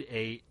signed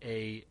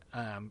a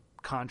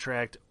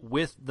contract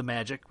with the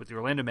Magic, with the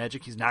Orlando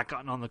Magic. He's not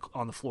gotten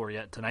on the floor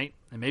yet tonight,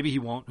 and maybe he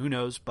won't. Who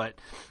knows? But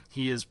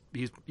he's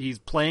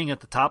playing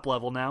at the top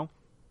level now.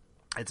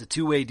 It's a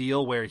two-way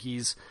deal where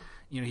he's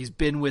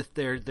been with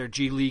their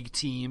G League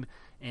team,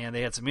 and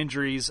they had some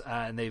injuries,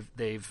 and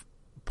they've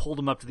pulled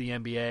him up to the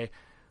NBA.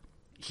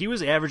 He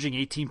was averaging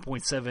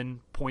 18.7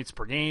 points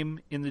per game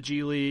in the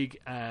G League.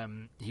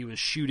 He was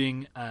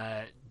shooting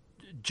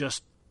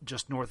just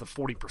north of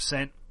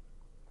 40%.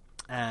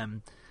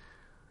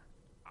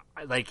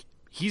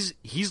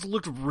 He's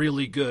looked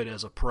really good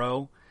as a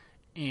pro,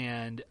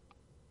 and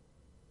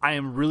I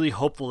am really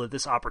hopeful that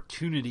this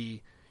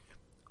opportunity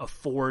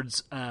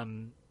affords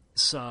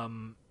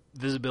some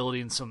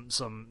visibility and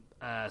some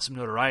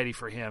notoriety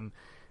for him.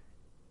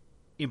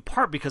 In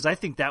part because I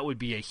think that would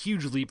be a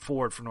huge leap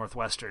forward for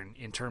Northwestern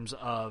in terms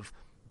of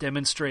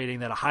demonstrating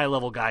that a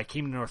high-level guy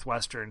came to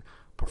Northwestern,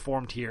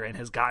 performed here, and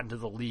has gotten to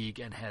the league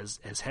and has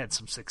had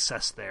some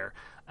success there.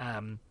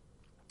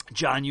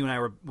 John, you and I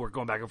were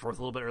going back and forth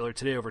a little bit earlier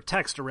today over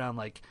text around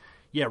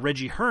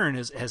Reggie Hearn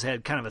has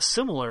had kind of a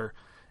similar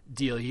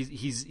deal.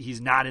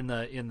 He's not in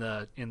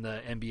the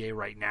NBA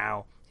right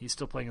now. He's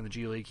still playing in the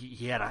G League.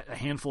 He had a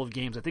handful of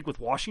games, I think, with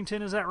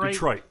Washington. Is that right?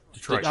 Detroit.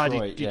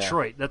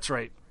 Detroit. That's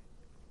right.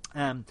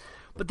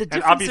 But the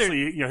difference, and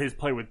obviously, his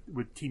play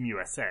with Team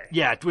USA.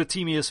 Yeah, with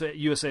Team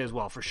USA as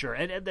well, for sure.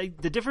 And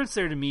the difference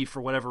there to me,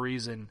 for whatever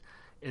reason,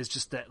 is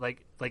just that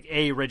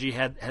Reggie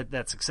had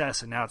that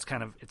success, and now it's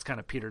kind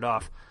of petered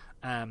off.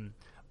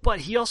 But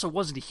he also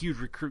wasn't a huge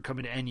recruit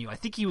coming to NU. I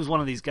think he was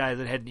one of these guys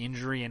that had an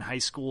injury in high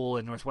school,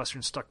 and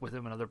Northwestern stuck with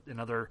him, and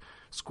other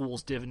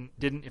schools didn't,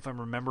 if I'm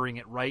remembering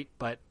it right.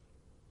 But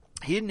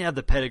he didn't have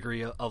the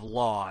pedigree of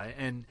Law,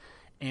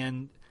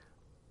 and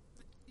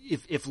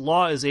if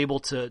Law is able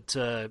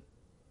to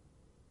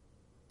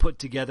put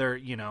together,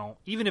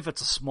 even if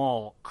it's a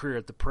small career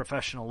at the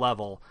professional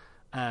level,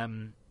 I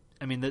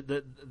mean,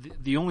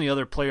 the only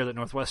other player that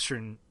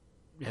Northwestern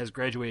has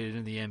graduated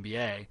in the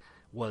NBA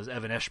was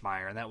Evan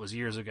Eschmeyer, and that was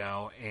years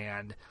ago,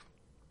 and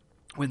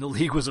when the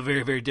league was a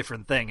very, very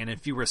different thing. And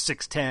if you were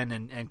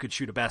 6'10" and could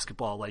shoot a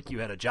basketball, you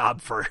had a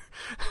job for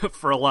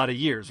a lot of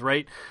years,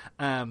 right?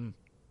 Or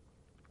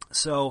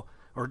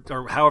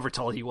however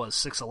tall he was,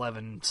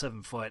 6'11",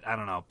 7 foot, I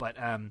don't know. But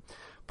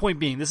point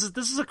being, this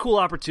is a cool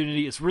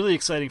opportunity. It's really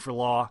exciting for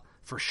Law,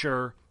 for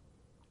sure.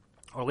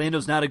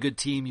 Orlando's not a good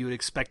team. You would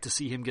expect to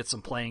see him get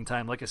some playing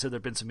time. Like I said, there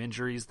have been some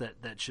injuries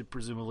that should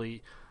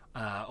presumably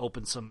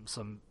open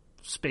some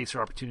space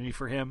or opportunity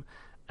for him.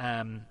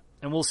 And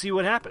we'll see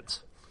what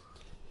happens.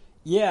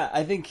 Yeah,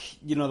 I think,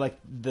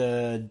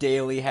 the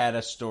Daily had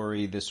a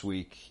story this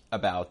week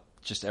about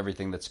just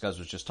everything that Scuzz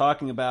was just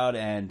talking about,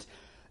 and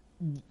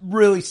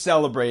really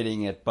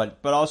celebrating it, but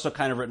also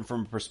kind of written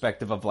from a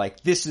perspective of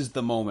this is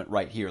the moment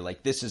right here,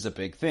 this is a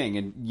big thing.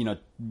 And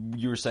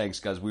you were saying,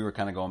 Scuzz, we were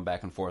kind of going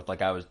back and forth,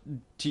 I was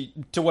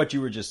to what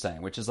you were just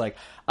saying, which is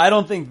I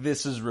don't think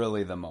this is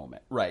really the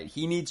moment, right?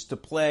 He needs to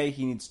play,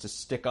 he needs to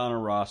stick on a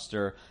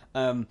roster,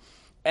 and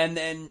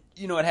then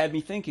it had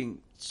me thinking,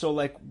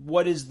 so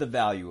what is the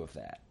value of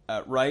that,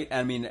 right?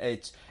 I mean,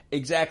 it's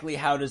exactly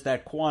how does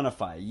that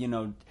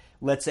quantify?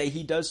 Let's say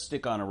he does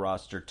stick on a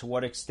roster. To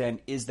what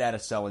extent is that a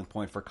selling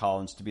point for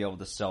Collins to be able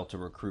to sell to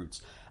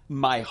recruits?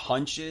 My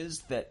hunch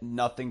is that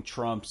nothing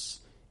trumps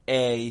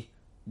A,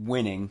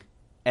 winning,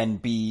 and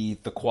B,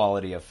 the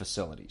quality of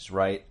facilities,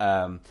 right?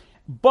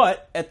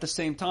 But at the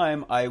same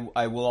time, I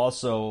will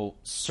also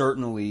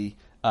certainly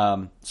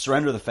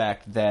surrender the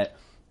fact that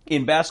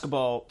in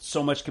basketball,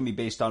 so much can be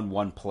based on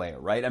one player,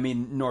 right? I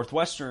mean,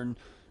 Northwestern,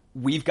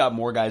 we've got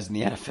more guys in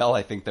the NFL,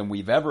 I think, than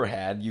we've ever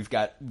had. You've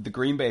got the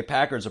Green Bay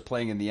Packers are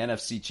playing in the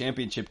NFC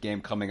Championship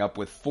game coming up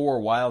with 4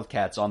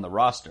 Wildcats on the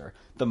roster,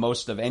 the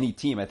most of any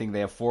team. I think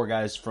they have 4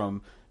 guys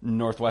from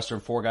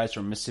Northwestern, 4 guys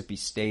from Mississippi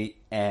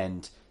State,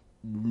 and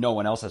no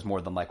one else has more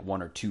than like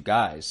 1 or 2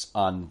 guys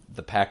on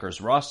the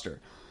Packers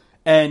roster.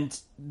 And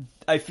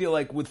I feel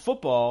like with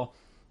football,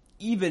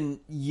 even,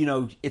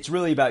 it's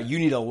really about you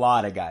need a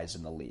lot of guys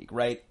in the league,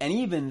 right? And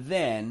even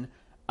then,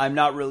 I'm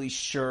not really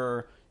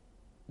sure,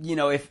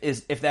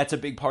 if that's a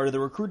big part of the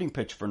recruiting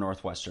pitch for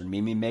Northwestern.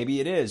 Maybe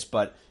it is,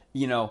 but,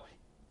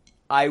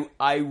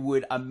 I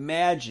would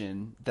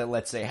imagine that,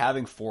 let's say,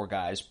 having 4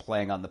 guys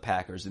playing on the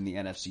Packers in the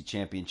NFC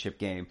Championship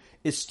game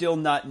is still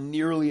not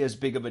nearly as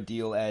big of a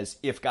deal as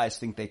if guys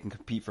think they can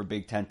compete for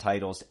Big Ten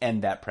titles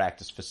and that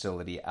practice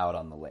facility out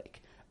on the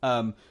lake.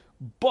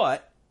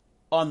 But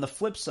on the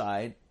flip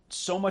side,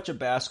 so much of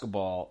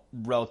basketball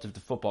relative to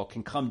football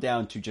can come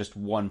down to just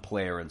one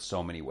player in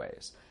so many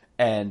ways.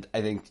 And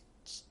I think,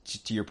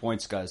 to your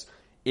point, Scuzz,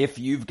 if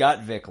you've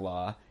got Vic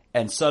Law,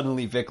 and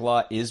suddenly Vic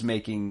Law is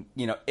making,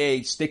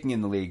 sticking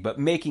in the league, but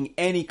making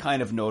any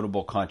kind of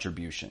notable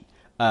contribution,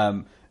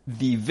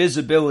 the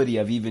visibility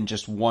of even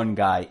just one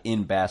guy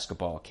in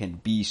basketball can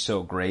be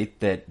so great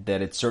that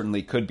it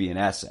certainly could be an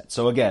asset.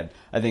 So again,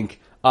 I think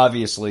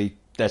obviously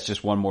that's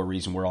just one more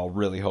reason we're all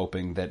really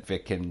hoping that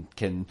Vic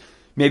can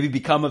maybe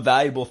become a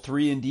valuable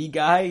 3-and-D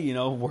guy,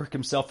 work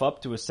himself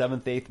up to a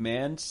 7th, 8th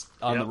man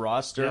on the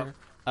roster,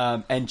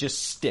 and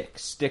just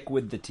stick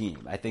with the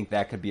team. I think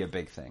that could be a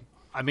big thing.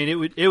 I mean,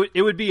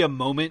 it would be a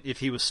moment if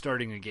he was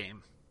starting a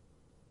game.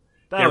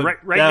 That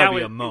would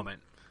be a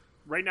moment.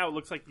 Right now, it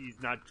looks like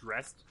he's not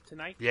dressed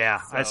tonight.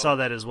 Yeah, so. I saw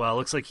that as well. It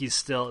looks like he's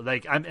still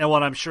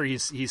I'm sure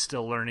he's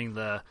still learning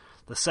the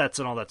sets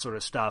and all that sort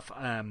of stuff.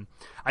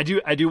 I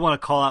do want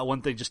to call out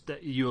one thing just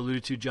that you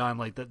alluded to, John.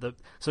 Like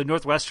so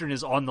Northwestern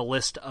is on the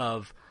list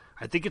of,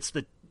 I think it's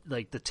the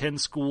 10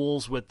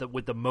 schools with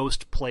the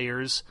most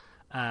players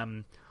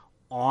on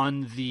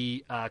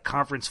the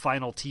conference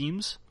final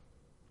teams.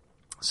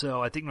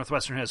 So I think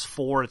Northwestern has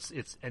 4.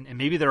 And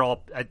maybe they're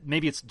all,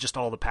 maybe it's just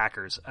all the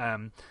Packers.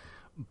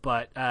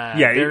 But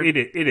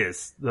it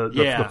is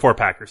the 4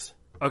 Packers.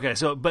 Okay,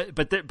 so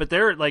but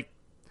they're like,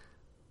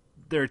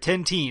 there are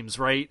 10 teams,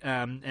 right?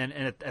 And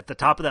at the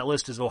top of that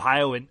list is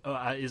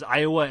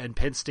Iowa and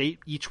Penn State,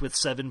 each with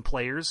 7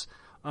 players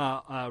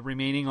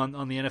remaining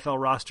on the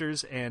NFL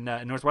rosters, and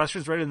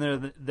Northwestern's right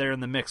in there in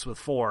the mix with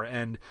 4.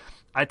 And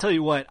I tell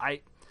you what,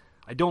 I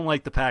don't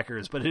like the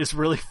Packers, but it is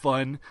really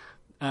fun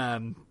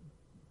to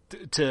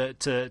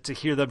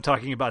hear them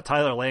talking about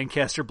Tyler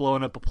Lancaster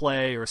blowing up a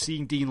play or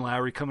seeing Dean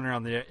Lowry coming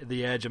around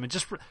the edge. I mean,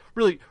 just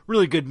really,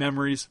 really good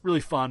memories, really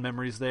fond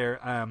memories there.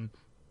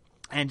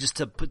 And just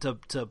to put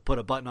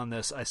a button on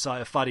this, I saw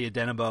Fadi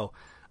Adenabo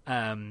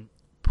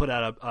put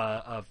out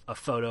a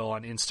photo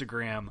on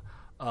Instagram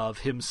of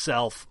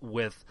himself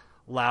with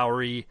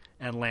Lowry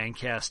and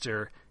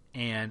Lancaster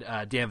and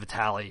Dan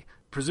Vitale,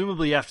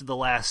 presumably after the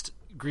last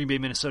Green Bay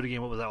Minnesota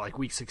game. What was that, like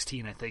week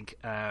 16, I think?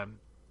 The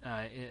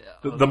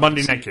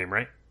Monday night game,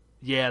 right?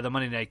 Yeah, the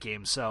Monday night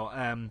game.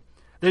 So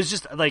there's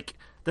just like,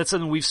 that's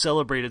something we've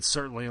celebrated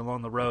certainly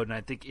along the road, and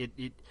I think it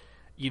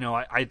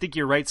I think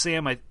you're right,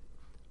 Sam.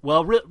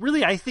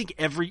 Really, I think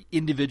every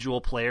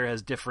individual player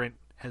has different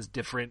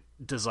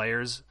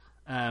desires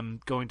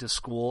going to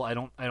school. I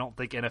don't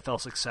think NFL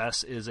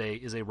success is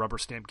a rubber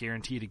stamp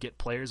guarantee to get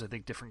players. I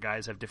think different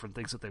guys have different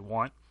things that they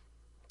want.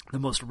 The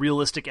most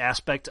realistic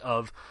aspect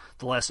of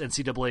the last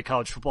NCAA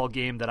college football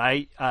game that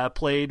I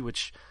played,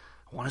 which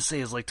I want to say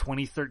is like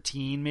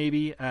 2013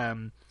 maybe,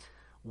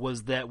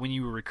 was that when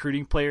you were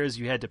recruiting players,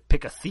 you had to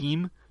pick a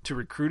theme to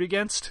recruit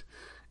against,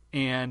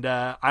 and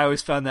I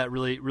always found that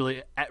really,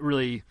 really,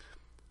 really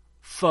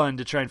fun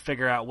to try and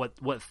figure out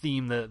what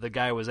theme the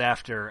guy was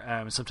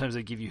after. Sometimes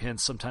they give you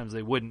hints, sometimes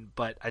they wouldn't,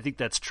 but I think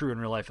that's true in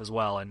real life as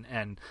well.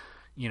 And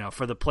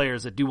for the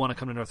players that do want to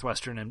come to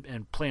Northwestern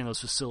and play in those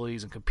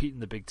facilities and compete in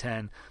the Big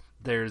Ten,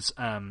 there's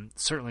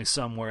certainly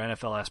some where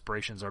NFL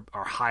aspirations are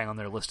high on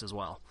their list as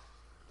well.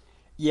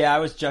 Yeah, I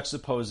was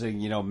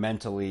juxtaposing,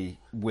 mentally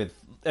with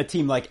a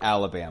team like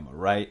Alabama,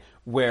 right?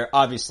 Where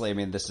obviously, I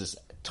mean, this is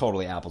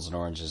totally apples and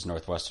oranges,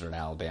 Northwestern and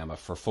Alabama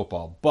for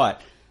football, but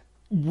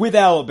with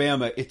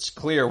Alabama, it's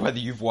clear whether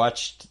you've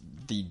watched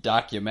the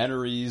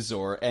documentaries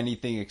or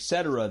anything,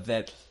 etc.,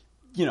 that,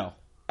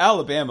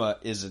 Alabama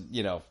is,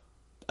 a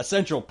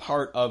central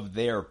part of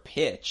their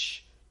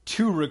pitch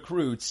to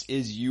recruits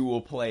is you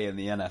will play in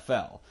the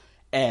NFL.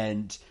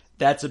 And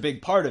that's a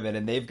big part of it,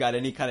 and they've got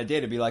any kind of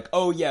data to be like,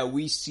 oh yeah,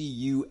 we see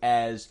you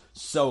as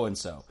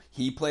so-and-so.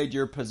 He played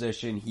your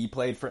position, he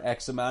played for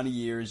X amount of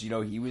years,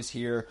 he was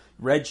here,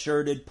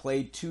 redshirted,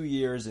 played 2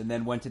 years, and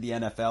then went to the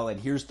NFL, and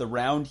here's the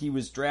round he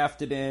was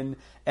drafted in,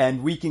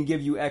 and we can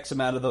give you X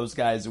amount of those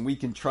guys, and we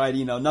can try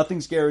to,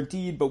 nothing's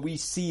guaranteed, but we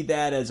see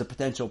that as a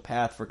potential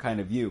path for kind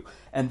of you.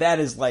 And that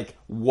is like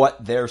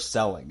what they're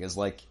selling, is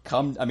like,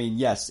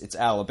 yes, it's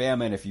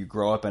Alabama, and if you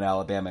grow up in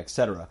Alabama,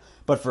 etc.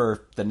 But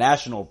for the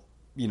national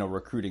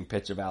recruiting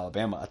pitch of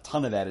Alabama, a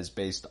ton of that is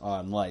based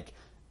on like,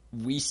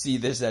 we see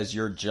this as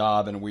your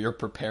job and we are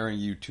preparing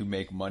you to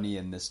make money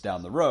in this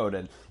down the road.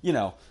 And,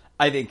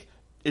 I think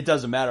it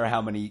doesn't matter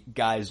how many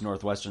guys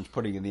Northwestern's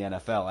putting in the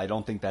NFL. I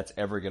don't think that's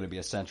ever going to be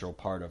a central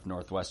part of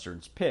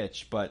Northwestern's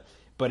pitch, but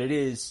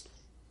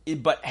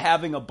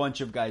having a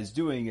bunch of guys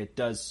doing it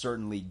does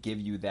certainly give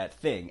you that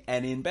thing.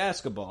 And in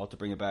basketball, to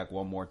bring it back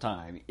one more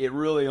time, it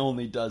really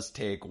only does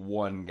take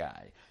one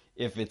guy.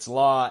 If it's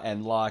Law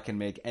and Law can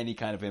make any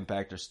kind of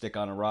impact or stick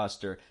on a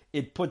roster,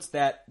 it puts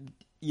that,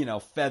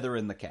 feather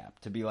in the cap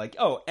to be like,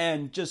 oh,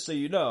 and just so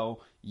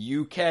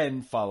you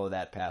can follow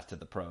that path to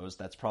the pros.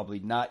 That's probably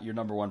not your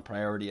number one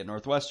priority at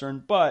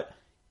Northwestern, but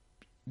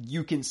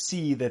you can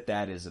see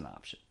that is an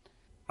option.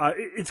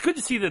 It's good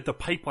to see that the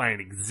pipeline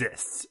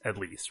exists, at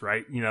least,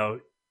 right?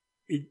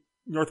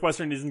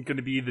 Northwestern isn't going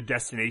to be the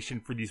destination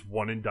for these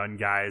one-and-done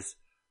guys.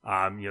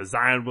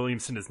 Zion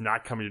Williamson is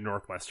not coming to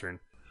Northwestern.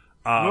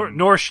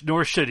 Nor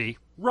should he.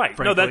 Right.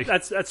 Frankly. No,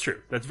 that's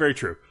true. That's very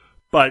true.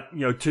 But,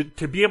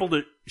 to be able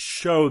to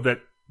show that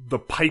the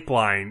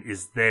pipeline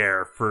is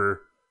there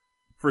for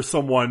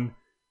someone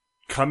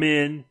come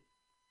in,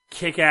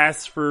 kick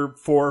ass for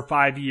 4 or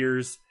 5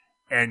 years,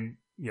 and,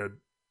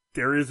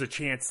 there is a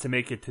chance to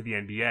make it to the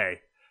NBA.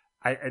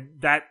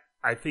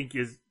 I think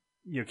is,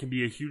 can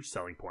be a huge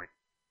selling point.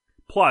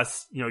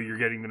 Plus, you're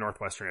getting the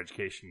Northwestern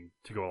education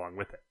to go along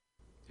with it.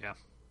 Yeah,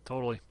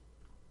 totally.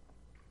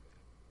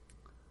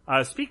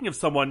 Speaking of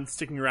someone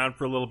sticking around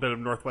for a little bit of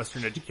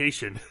Northwestern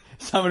education.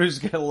 Someone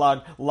who's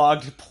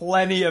logged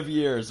plenty of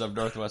years of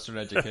Northwestern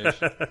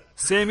education.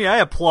 Sammy, I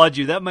applaud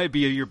you. That might be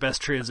your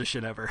best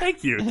transition ever.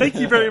 Thank you. Thank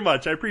you very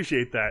much. I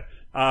appreciate that.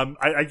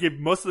 I give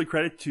most of the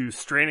credit to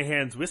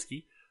Stranahan's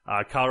Whiskey.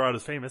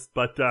 Colorado's famous.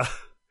 But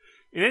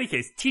in any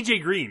case,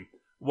 TJ Green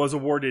was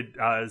awarded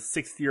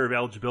 6th year of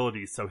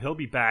eligibility, so he'll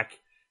be back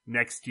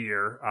next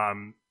year.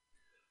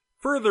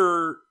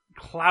 Further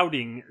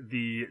clouding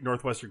the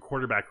Northwestern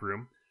quarterback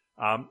room.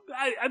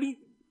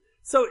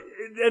 So,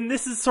 and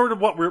this is sort of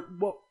what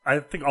I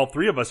think all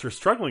three of us are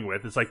struggling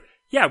with. It's like,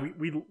 yeah,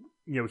 we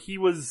he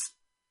was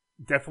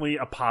definitely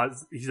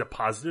he's a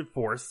positive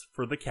force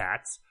for the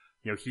Cats.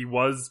 He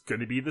was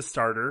going to be the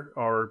starter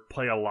or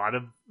play a lot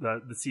of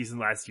the season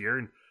last year,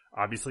 and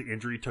obviously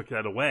injury took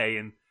that away,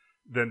 and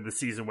then the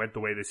season went the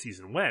way the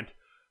season went.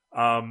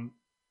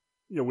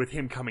 With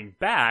him coming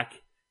back,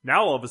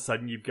 now all of a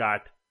sudden you've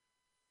got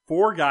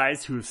 4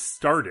 guys who have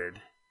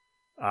started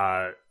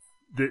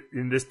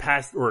in this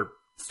past, or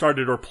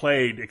started or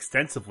played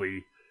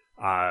extensively,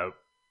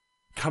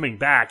 coming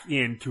back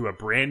into a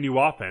brand new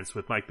offense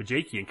with Mike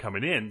Bajakian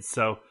coming in.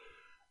 So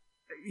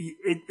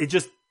it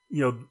just,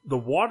 the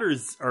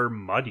waters are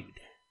muddied,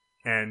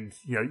 and,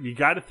 you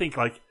got to think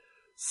like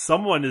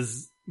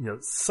someone's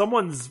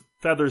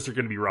feathers are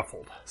going to be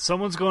ruffled.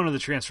 Someone's going to the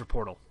transfer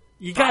portal.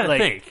 You got to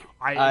think.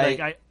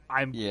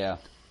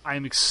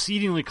 I'm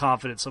exceedingly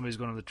confident somebody's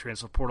going to the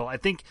transfer portal. I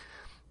think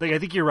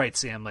you're right,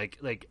 Sam.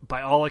 Like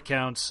by all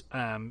accounts,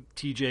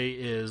 TJ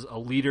is a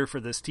leader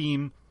for this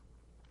team,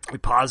 a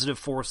positive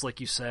force,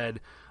 like you said,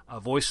 a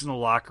voice in the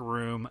locker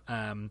room,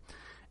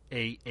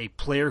 a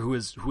player who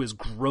has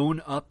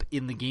grown up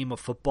in the game of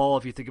football.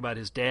 If you think about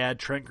his dad,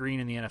 Trent Green,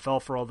 in the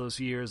NFL for all those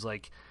years,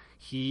 like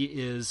he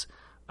is,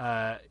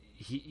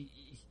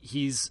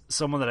 he's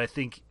someone that I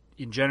think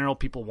in general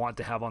people want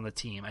to have on the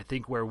team. I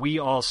think where we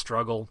all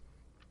struggle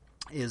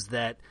is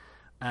that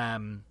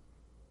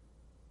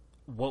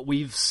what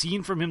we've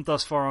seen from him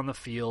thus far on the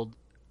field,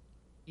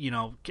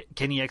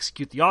 can he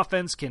execute the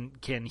offense?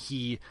 Can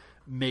he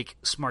make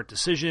smart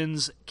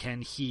decisions?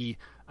 Can he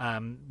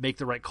make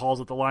the right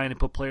calls at the line and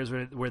put players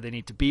where they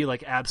need to be?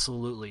 Like,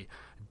 absolutely.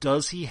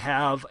 Does he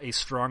have a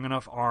strong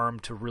enough arm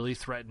to really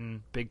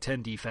threaten Big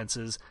Ten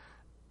defenses?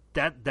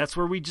 That's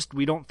where we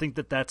don't think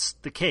that that's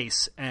the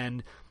case.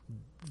 And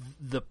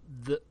the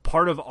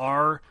part of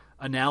our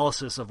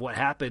analysis of what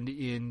happened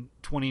in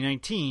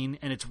 2019,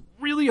 and it's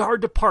really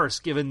hard to parse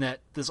given that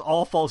this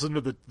all falls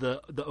under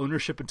the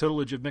ownership and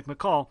tutelage of Mick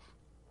McCall,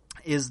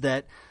 is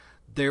that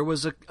there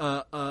was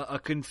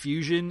a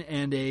confusion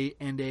and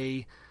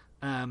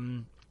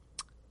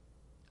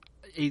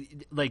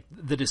like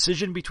the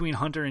decision between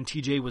Hunter and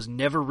TJ was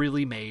never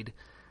really made,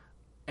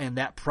 and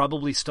that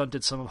probably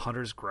stunted some of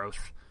Hunter's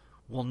growth.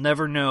 We'll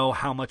never know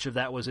how much of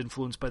that was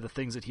influenced by the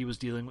things that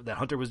that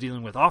Hunter was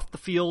dealing with off the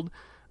field.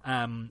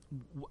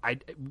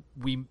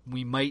 We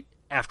might,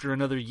 after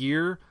another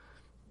year,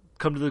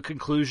 come to the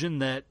conclusion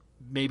that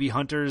maybe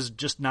Hunter's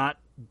just not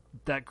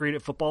that great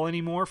at football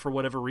anymore for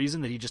whatever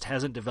reason, that he just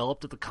hasn't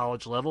developed at the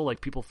college level like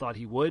people thought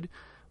he would.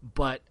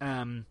 but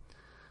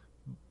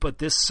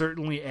this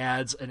certainly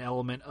adds an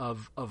element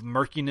of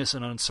murkiness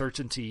and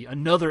uncertainty,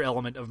 another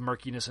element of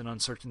murkiness and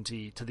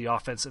uncertainty to the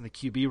offense in the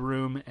QB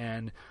room.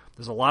 And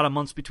there's a lot of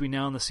months between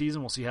now and the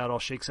season. We'll see how it all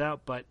shakes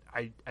out. But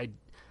I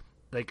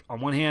like,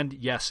 on one hand,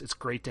 yes, it's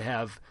great to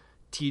have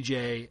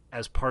TJ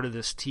as part of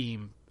this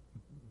team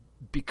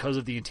because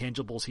of the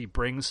intangibles he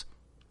brings.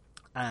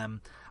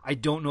 I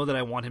don't know that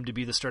I want him to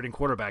be the starting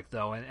quarterback,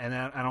 though, and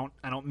I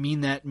don't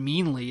mean that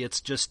meanly.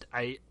 It's just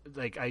I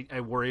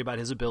worry about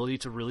his ability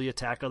to really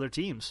attack other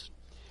teams.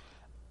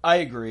 I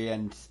agree,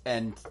 and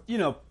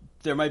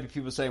there might be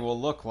people saying, well,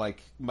 look,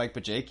 like Mike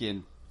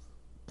Bajakian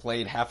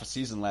played half a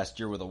season last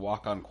year with a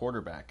walk-on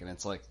quarterback, and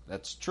it's like,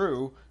 that's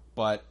true,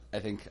 but I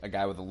think a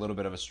guy with a little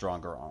bit of a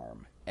stronger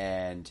arm.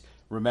 And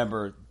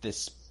remember,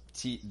 this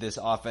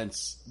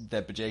offense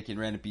that Bajakian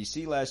ran at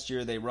BC last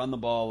year, they run the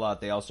ball a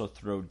lot. They also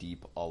throw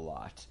deep a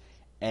lot.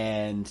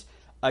 And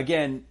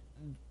again,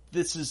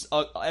 this is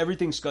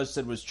everything Scuzz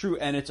said was true.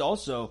 And it's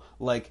also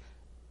like,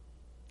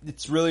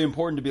 it's really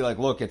important to be like,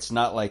 look, it's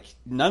not like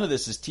none of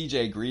this is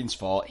TJ Green's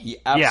fault. He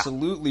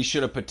absolutely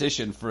should have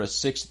petitioned for a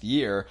 6th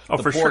year. The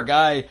poor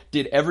guy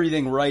did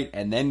everything right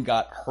and then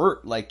got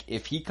hurt. Like,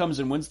 if he comes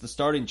and wins the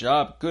starting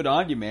job, good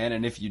on you, man.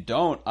 And if you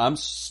don't, I'm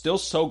still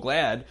so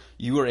glad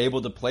you were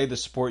able to play the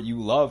sport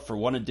you love for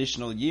one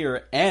additional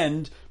year,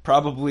 and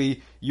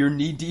probably you're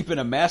knee deep in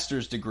a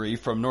master's degree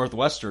from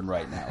Northwestern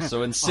right now.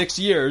 So in 6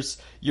 years,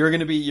 you're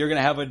going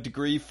to have a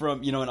degree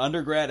from, an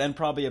undergrad and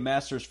probably a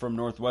master's from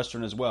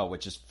Northwestern as well,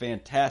 which is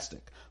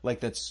fantastic.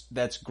 Like,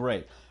 that's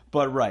great.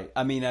 But right,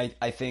 I mean,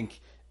 I think,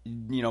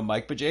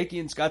 Mike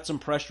Bajakian's got some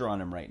pressure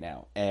on him right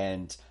now,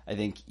 and I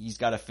think he's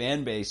got a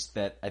fan base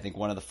that I think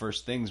one of the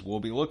first things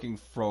we'll be looking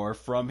for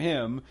from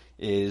him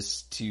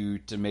is to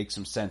make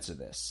some sense of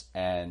this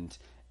and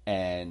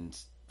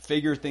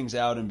figure things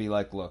out and be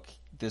like, look,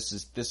 this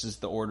is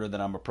the order that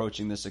I'm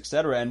approaching this,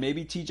 etc. And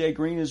maybe TJ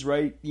Green is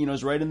right,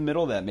 is right in the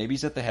middle of that. Maybe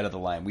he's at the head of the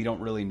line. We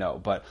don't really know.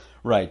 But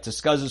right, to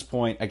Scuzz's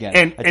point,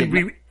 again,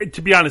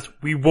 to be honest,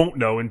 we won't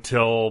know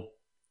until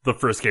the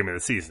first game of the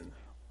season.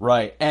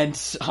 Right. And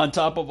on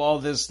top of all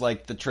this,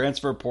 like, the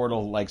transfer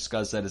portal, like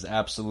Scuzz said, is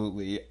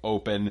absolutely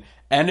open,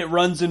 and it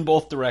runs in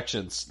both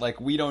directions. Like,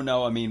 we don't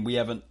know. I mean,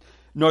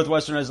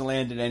 Northwestern hasn't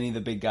landed any of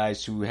the big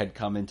guys who had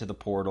come into the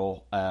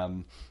portal.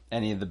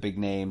 Any of the big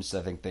names,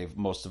 I think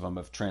most of them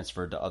have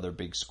transferred to other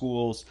big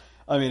schools.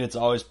 I mean, it's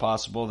always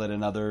possible that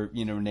another,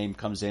 name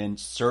comes in.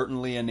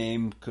 Certainly a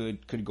name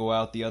could go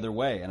out the other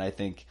way. And I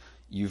think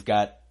you've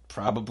got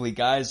probably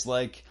guys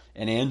like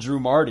an Andrew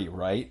Marty,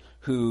 right?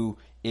 Who,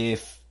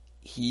 if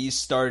he's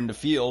starting to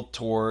feel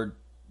toward,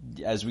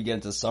 as we get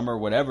into summer,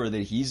 whatever,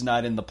 that he's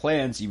not in the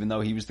plans, even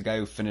though he was the guy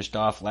who finished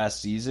off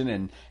last season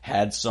and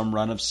had some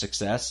run of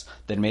success,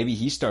 then maybe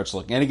he starts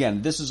looking. And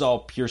again, this is all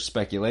pure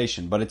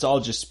speculation, but it's all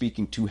just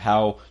speaking to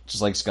how,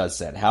 just like Scott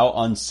said, how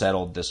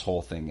unsettled this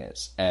whole thing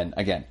is. And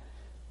again,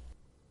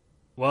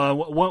 well,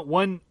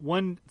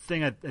 one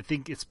thing I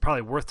think it's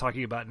probably worth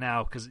talking about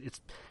now, because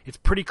it's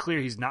pretty clear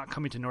he's not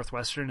coming to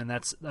Northwestern, and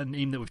that's a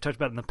name that we've talked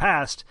about in the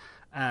past,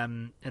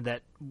 and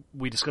that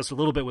we discussed a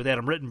little bit with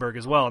Adam Rittenberg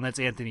as well, and that's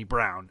Anthony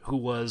Brown, who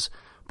was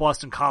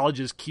Boston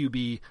College's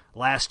QB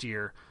last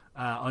year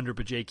under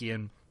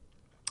Bajakian.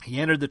 He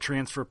entered the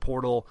transfer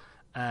portal.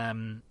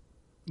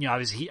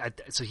 Obviously,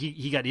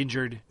 he got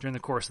injured during the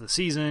course of the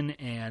season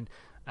and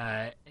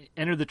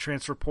entered the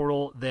transfer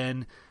portal.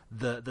 Then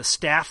the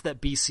staff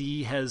that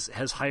BC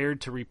has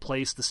hired to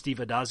replace the Steve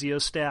Addazio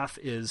staff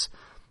is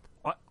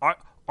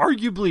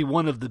arguably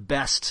one of the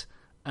best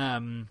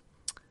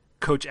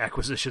coach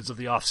acquisitions of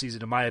the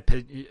offseason, in my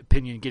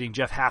opinion, getting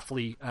Jeff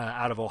Hafley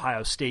out of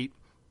Ohio State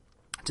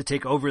to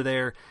take over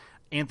there.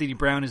 Anthony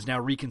Brown is now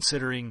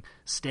reconsidering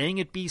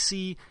staying at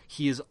BC.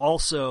 He is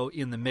also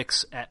in the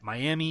mix at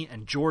Miami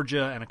and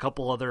Georgia and a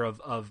couple other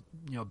of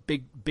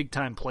big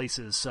time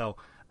places. So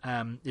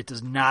it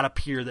does not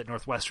appear that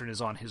Northwestern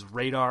is on his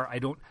radar.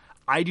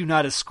 I do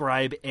not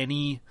ascribe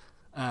any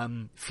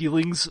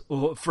feelings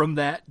from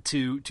that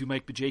to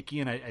Mike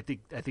Bajakian.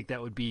 I think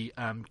that would be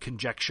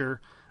conjecture.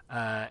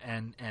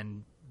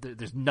 And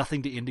there's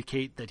nothing to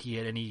indicate that he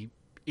had any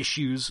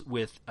issues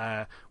with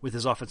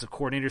his offensive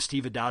coordinator.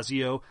 Steve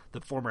Addazio,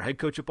 the former head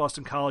coach at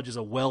Boston College, is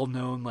a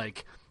well-known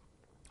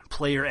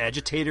player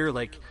agitator.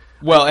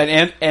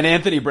 And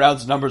Anthony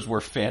Brown's numbers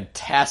were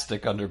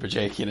fantastic under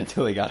Bajakian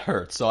until he got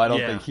hurt. So I don't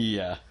think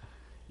he.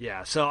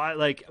 Yeah.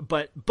 So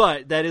but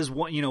that is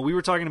one. We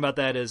were talking about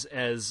that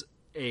as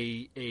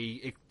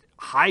a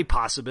high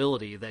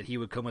possibility that he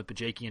would come with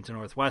Bajakian to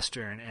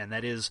Northwestern, and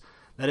that is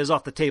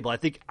off the table. I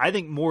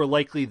think more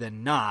likely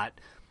than not,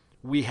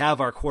 we have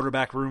our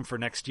quarterback room for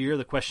next year.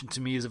 The question to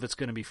me is if it's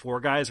going to be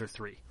 4 guys or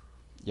 3.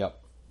 Yep,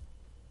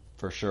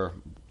 for sure.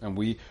 And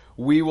we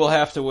will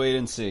have to wait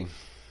and see.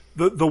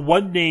 The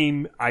one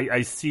name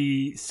I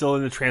see still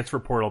in the transfer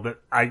portal that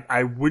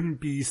I wouldn't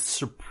be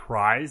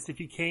surprised if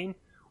he came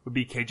would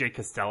be KJ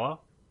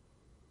Costello.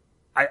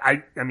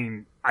 I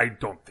mean, I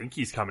don't think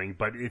he's coming,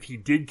 but if he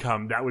did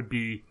come, that would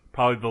be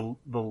probably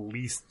the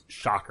least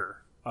shocker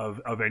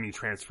of any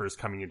transfers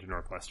coming into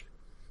Northwestern.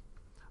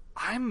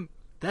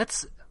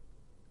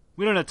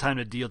 we don't have time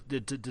to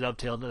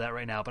dovetail into that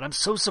right now, but I'm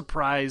so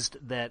surprised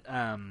that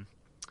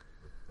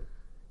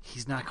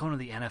he's not going to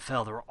the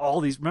NFL. There were all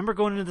these. Remember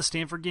going into the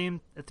Stanford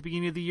game at the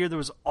beginning of the year? There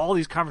was all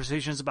these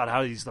conversations about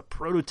how he's the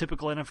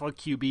prototypical NFL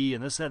QB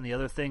and this, that, and the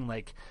other thing.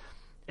 Like,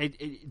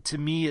 to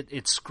me,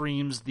 it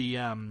screams the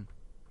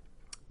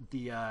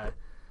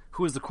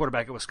who was the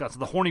quarterback at Wisconsin?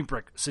 The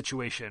Hornibrook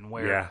situation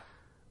where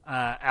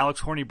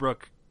Alex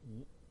Hornibrook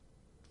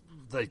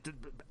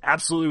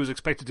absolutely was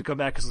expected to come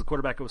back as the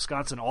quarterback of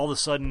Wisconsin. All of a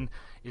sudden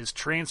is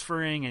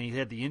transferring, and he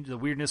had the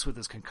weirdness with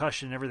his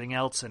concussion and everything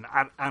else. And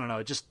I don't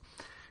know.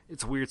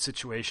 It's a weird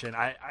situation.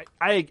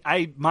 My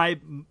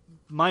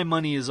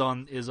money is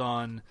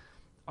on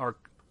our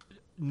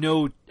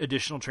no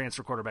additional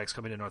transfer quarterbacks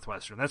coming to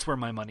Northwestern. That's where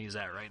my money is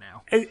at right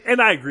now.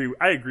 And I agree.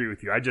 I agree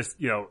with you. I just,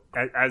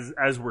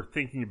 as we're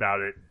thinking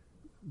about it,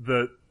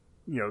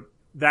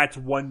 that's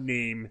one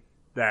name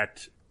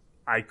that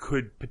I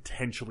could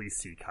potentially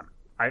see coming.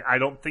 I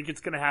don't think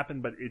it's going to happen,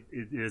 but it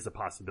is a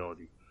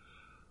possibility.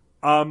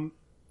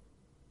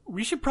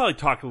 We should probably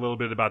talk a little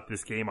bit about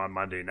this game on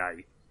Monday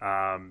night.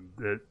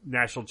 The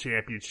national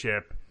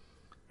championship,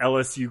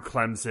 LSU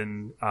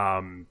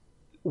Clemson.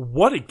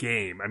 What a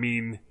game. I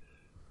mean,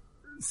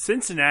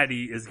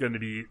 Cincinnati is going to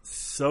be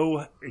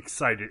so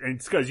excited. And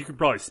Scuzz, you could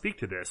probably speak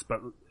to this,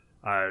 but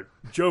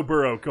Joe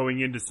Burrow going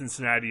into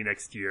Cincinnati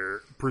next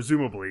year,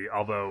 presumably,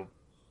 although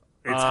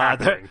it's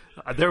happening.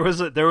 There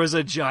was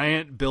a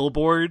giant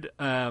billboard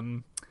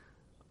on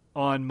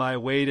my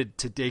way to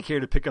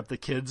daycare to pick up the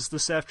kids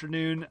this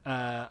afternoon.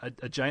 A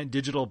giant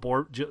digital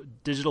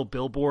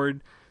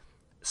billboard,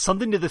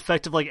 something to the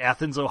effect of like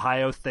Athens,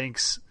 Ohio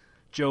thanks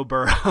Joe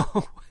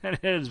Burrow, and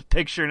his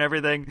picture and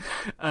everything.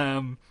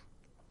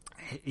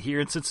 Here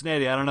in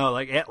Cincinnati, I don't know,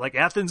 like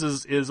Athens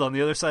is on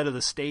the other side of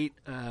the state.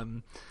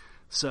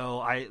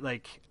 So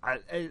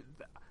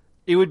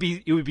it would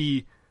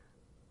be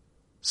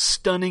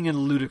stunning and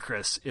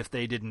ludicrous if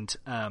they didn't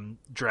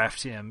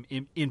draft him,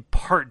 in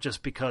part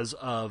just because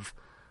of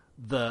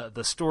the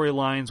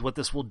storylines, what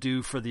this will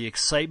do for the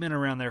excitement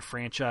around their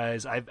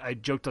franchise. I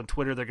joked on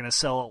Twitter they're going to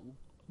sell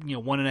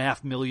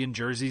 1.5 million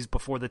jerseys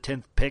before the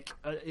 10th pick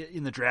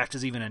in the draft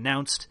is even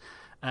announced.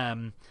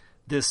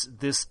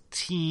 This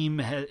team,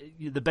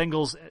 the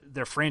Bengals,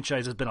 their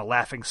franchise has been a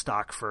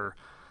laughingstock for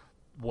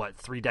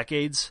 3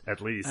 decades at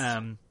least.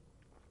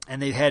 And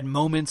they've had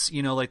moments,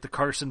 like the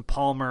Carson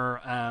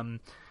Palmer,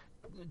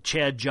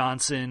 Chad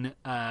Johnson,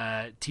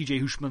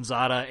 TJ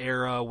Houshmandzadeh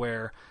era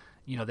where,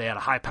 they had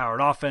a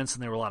high-powered offense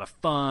and they were a lot of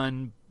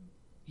fun,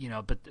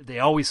 but they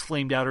always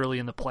flamed out early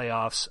in the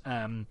playoffs.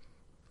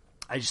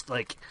 I just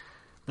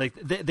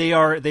they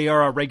are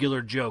a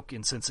regular joke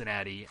in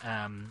Cincinnati.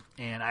 And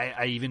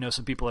I even know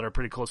some people that are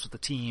pretty close with the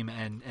team,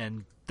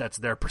 and that's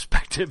their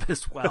perspective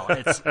as well.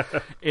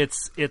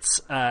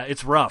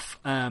 It's rough.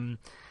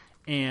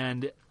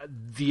 And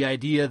the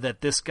idea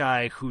that this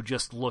guy who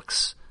just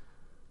looks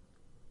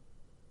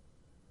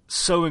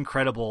so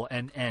incredible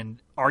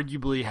and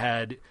arguably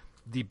had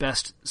the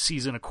best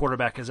season a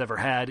quarterback has ever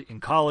had in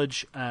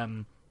college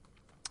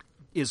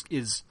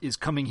is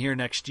coming here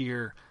next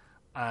year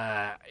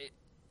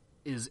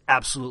is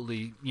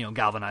absolutely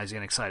galvanizing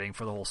and exciting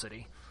for the whole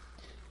city.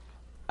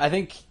 I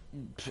think,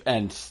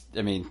 and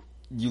I mean,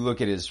 you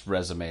look at his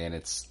resume and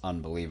it's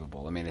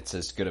unbelievable. I mean, it's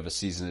as good of a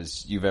season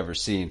as you've ever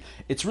seen.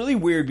 It's really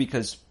weird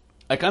because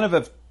I kind of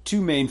have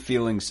two main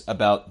feelings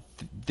about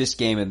this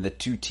game and the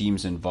two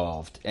teams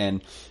involved.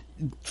 And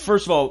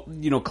first of all,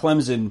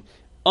 Clemson,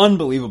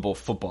 unbelievable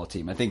football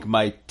team. I think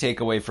my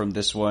takeaway from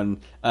this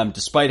one,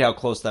 despite how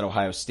close that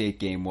Ohio State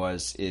game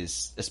was,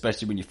 is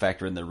especially when you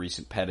factor in the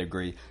recent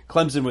pedigree,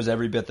 Clemson was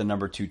every bit the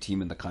number 2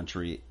 team in the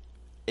country,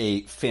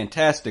 a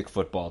fantastic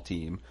football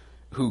team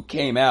who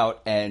came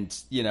out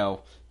and,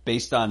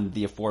 based on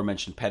the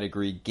aforementioned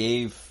pedigree,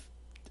 gave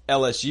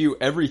LSU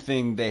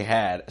everything they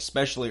had,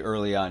 especially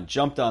early on,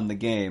 jumped on the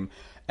game.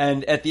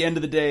 And at the end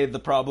of the day, the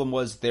problem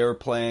was they were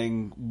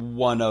playing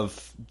one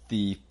of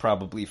the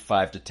probably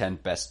 5 to 10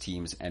 best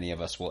teams any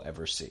of us will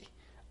ever see.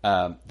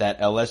 That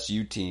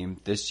LSU team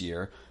this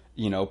year,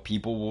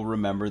 people will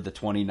remember the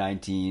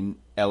 2019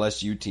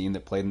 LSU team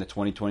that played in the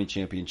 2020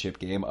 championship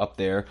game up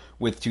there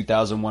with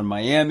 2001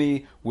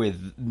 Miami,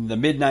 with the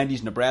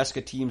mid-90s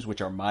Nebraska teams,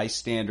 which are my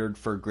standard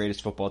for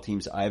greatest football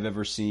teams I've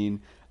ever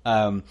seen.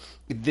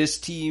 This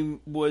team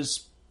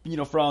was,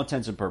 for all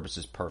intents and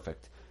purposes,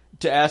 perfect.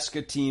 To ask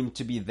a team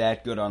to be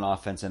that good on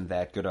offense and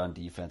that good on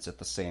defense at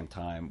the same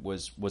time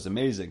was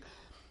amazing.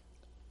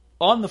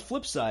 On the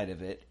flip side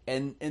of it,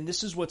 and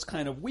this is what's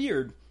kind of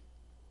weird,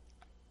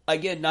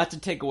 again, not to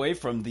take away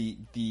from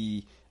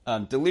the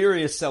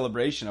delirious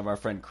celebration of our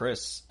friend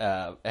Chris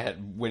at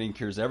Winning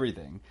Cures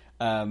Everything,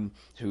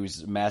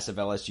 who's a massive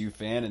LSU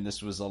fan, and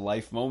this was a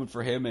life moment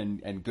for him,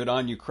 and good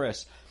on you,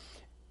 Chris.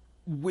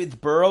 With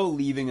Burrow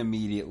leaving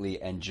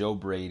immediately and Joe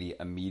Brady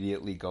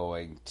immediately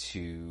going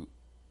to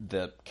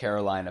the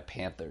Carolina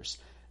Panthers,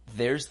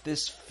 there's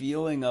this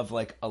feeling of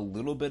like a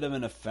little bit of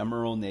an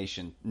ephemeral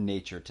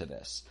nature to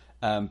this,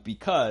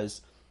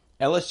 because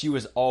LSU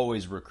has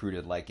always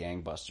recruited like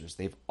gangbusters.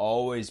 They've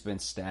always been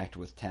stacked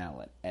with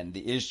talent. And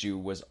the issue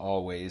was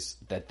always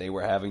that they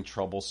were having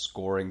trouble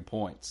scoring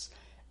points.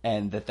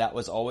 And that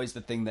was always the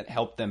thing that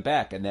helped them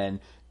back. And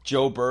then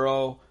Joe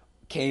Burrow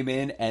came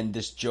in, and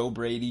this Joe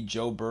Brady,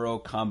 Joe Burrow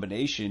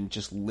combination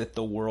just lit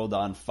the world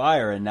on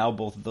fire. And now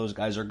both of those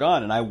guys are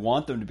gone. And I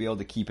want them to be able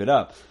to keep it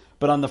up.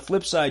 But on the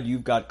flip side,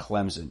 you've got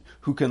Clemson,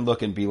 who can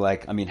look and be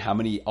like, I mean, how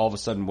many, all of a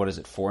sudden, what is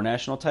it, 4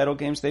 national title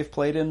games they've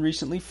played in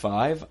recently?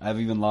 5?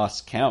 I've even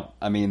lost count.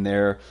 I mean,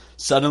 they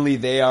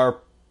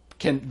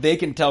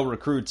can tell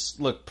recruits,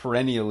 look,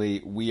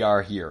 perennially, we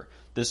are here.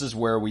 This is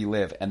where we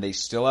live. And they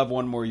still have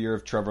one more year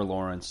of Trevor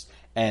Lawrence.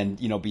 And,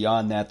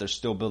 beyond that, they're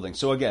still building.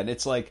 So again,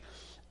 it's like,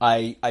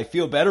 I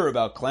feel better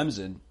about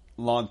Clemson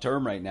long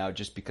term right now,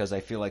 just because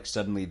I feel like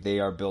suddenly they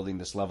are building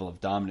this level of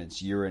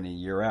dominance year in and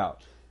year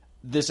out.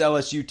 This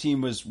LSU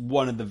team was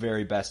one of the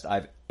very best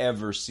I've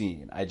ever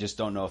seen. I just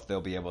don't know if they'll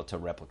be able to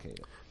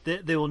replicate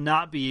it. They will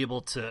not be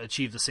able to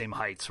achieve the same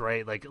heights,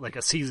 right? Like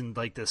a season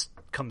like this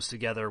comes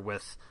together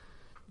with,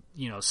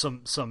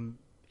 some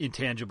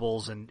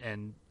intangibles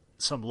and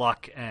some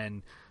luck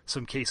and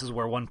some cases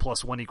where 1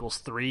 + 1 =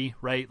 3,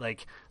 right?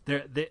 Like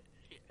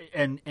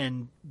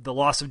and the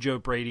loss of Joe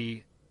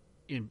Brady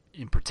in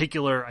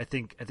particular, I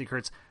think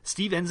hurts.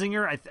 Steve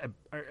Enzinger,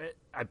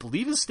 I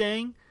believe, is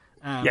staying.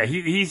 Yeah,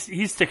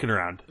 he's sticking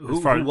around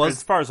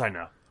as far as I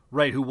know.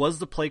 Right, who was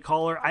the play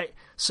caller.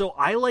 So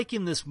I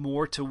liken this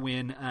more to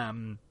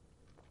when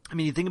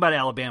you think about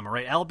Alabama,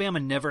 right? Alabama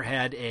never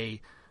had a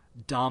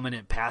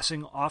dominant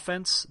passing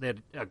offense. They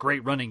had a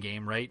great running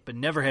game, right? But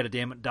never had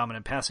a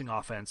dominant passing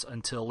offense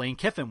until Lane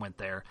Kiffin went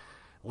there.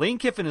 Lane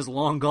Kiffin is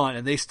long gone,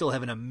 and they still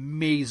have an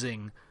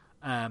amazing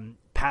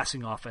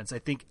passing offense. I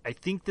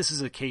think this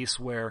is a case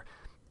where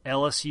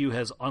LSU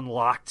has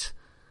unlocked.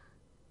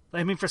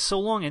 I mean, for so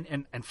long,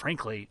 and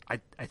frankly,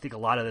 I think a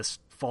lot of this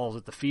falls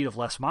at the feet of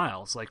Les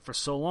Miles. Like, for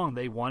so long,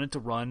 they wanted to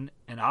run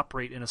and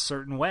operate in a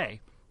certain way.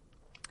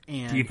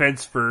 And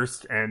defense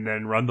first, and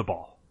then run the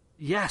ball.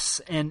 Yes,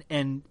 and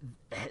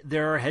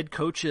there are head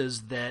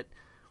coaches that,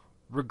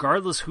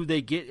 regardless who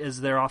they get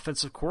as their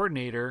offensive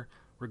coordinator,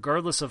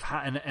 regardless of how,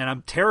 and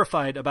I'm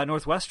terrified about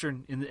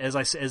Northwestern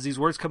as these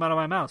words come out of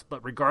my mouth,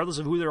 but regardless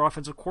of who their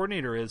offensive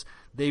coordinator is,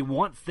 they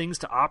want things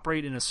to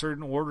operate in a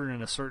certain order and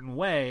in a certain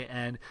way,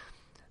 and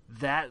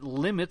that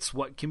limits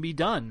what can be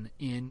done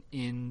in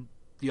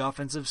the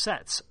offensive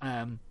sets.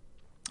 And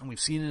we've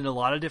seen it in a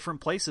lot of different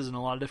places in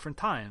a lot of different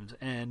times.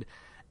 And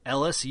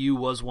LSU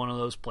was one of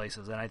those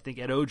places. And I think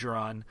Ed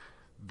Orgeron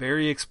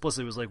very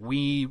explicitly was like,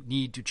 we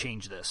need to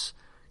change this.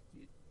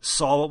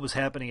 Saw what was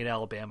happening at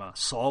Alabama,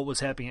 saw what was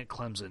happening at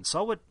Clemson,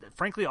 saw what,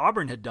 frankly,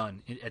 Auburn had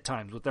done at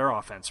times with their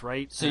offense,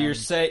 right? So you're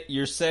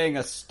saying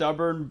a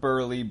stubborn,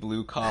 burly,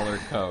 blue-collar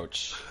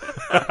coach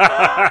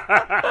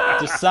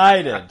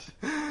decided...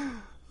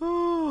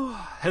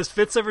 Has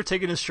Fitz ever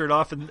taken his shirt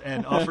off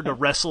and offered to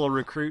wrestle a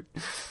recruit?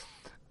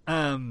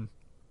 No,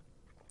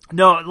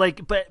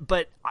 like, but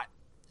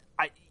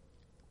I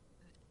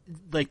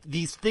like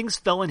these things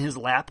fell in his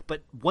lap.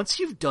 But once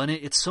you've done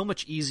it, it's so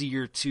much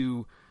easier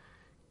to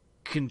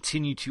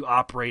continue to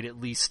operate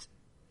at least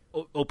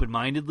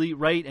open-mindedly,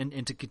 right?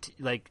 And to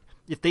like,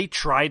 if they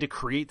try to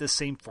create the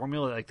same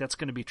formula, like that's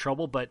going to be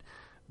trouble. But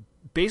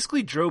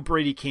basically, Joe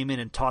Brady came in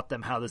and taught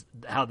them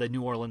how the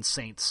New Orleans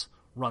Saints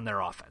run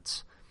their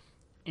offense.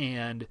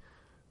 And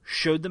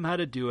showed them how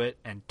to do it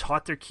and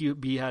taught their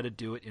QB how to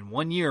do it in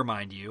 1 year,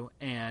 mind you.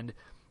 And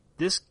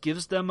this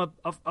gives them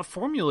a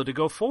formula to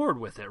go forward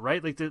with it,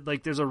 right?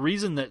 Like there's a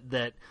reason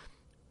that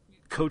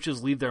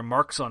coaches leave their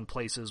marks on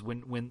places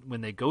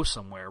when they go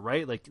somewhere,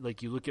 right?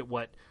 Like you look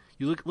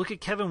at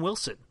Kevin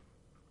Wilson.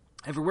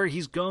 Everywhere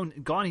he's gone,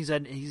 he's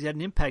had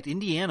an impact.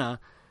 Indiana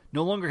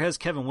no longer has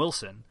Kevin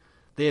Wilson.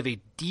 They have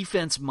a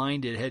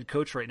defense-minded head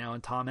coach right now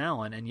in Tom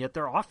Allen, and yet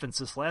their offense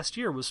this last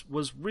year was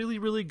really,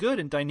 really good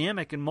and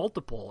dynamic and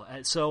multiple.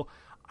 So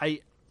I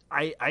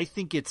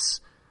think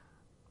it's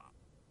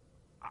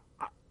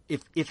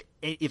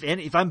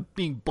if I'm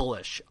being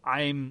bullish,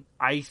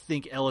 I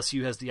think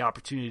LSU has the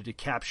opportunity to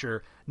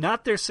capture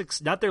not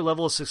their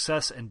level of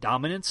success and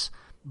dominance,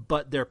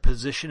 but their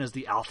position as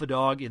the alpha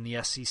dog in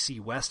the SEC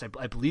West.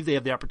 I believe they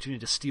have the opportunity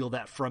to steal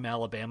that from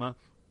Alabama,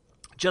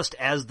 just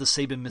as the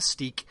Saban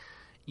mystique.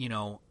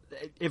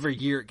 Every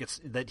year it gets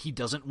that he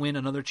doesn't win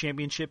another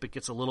championship, it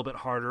gets a little bit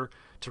harder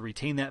to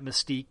retain that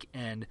mystique.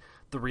 And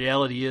the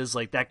reality is,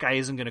 like, that guy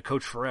isn't going to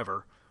coach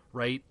forever,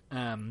 right?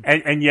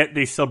 And yet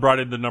they still brought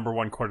in the number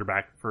 1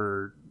 quarterback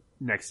for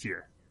next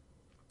year.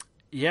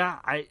 Yeah,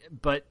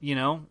 but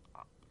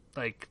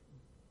like,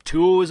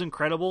 Tua was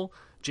incredible.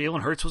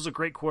 Jalen Hurts was a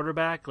great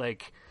quarterback.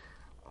 Like,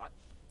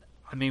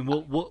 I mean,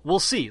 we'll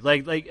see.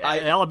 Like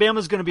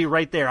Alabama's going to be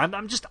right there.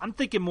 I'm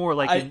thinking more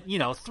like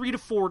in 3 to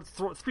 4,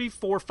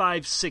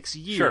 5, 6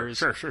 years.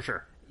 Sure.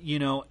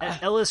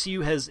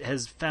 LSU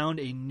has found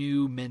a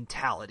new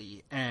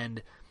mentality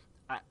and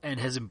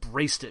has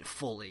embraced it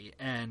fully,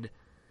 and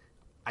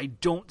I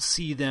don't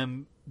see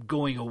them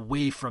going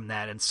away from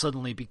that and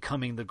suddenly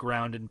becoming the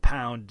ground and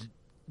pound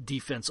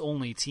defense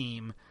only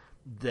team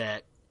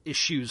that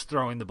issues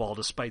throwing the ball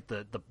despite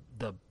the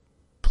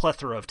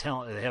plethora of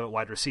talent that they have at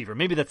wide receiver.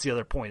 Maybe that's the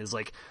other point, is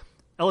like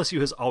LSU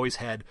has always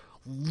had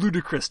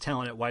ludicrous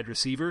talent at wide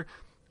receiver.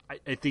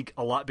 I think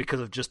a lot because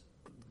of just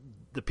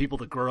the people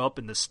that grow up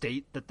in the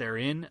state that they're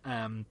in.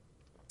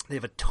 They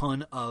have a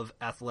ton of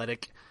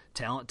athletic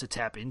talent to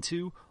tap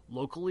into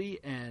locally,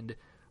 and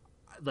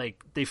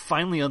like they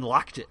finally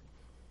unlocked it.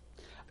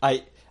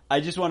 I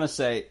just want to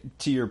say,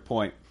 to your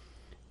point,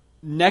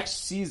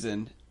 next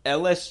season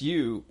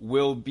LSU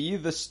will be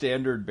the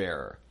standard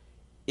bearer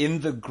in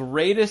the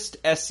greatest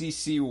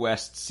SEC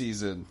West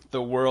season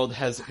the world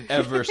has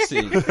ever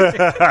seen.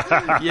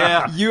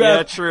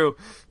 Yeah, true.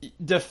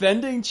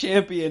 Defending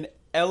champion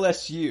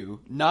LSU,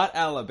 not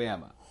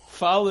Alabama,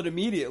 followed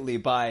immediately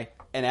by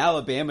an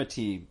Alabama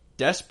team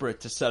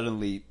desperate to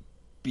suddenly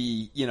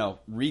be,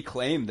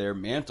 reclaim their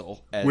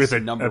mantle as with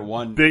number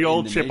one. Big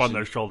old in the chip nation. on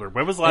their shoulder.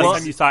 When was the last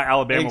time you saw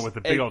Alabama with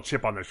a big old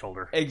chip on their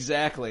shoulder?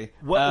 Exactly.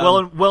 Well,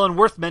 and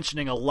worth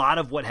mentioning, a lot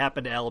of what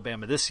happened to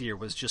Alabama this year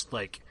was just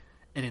like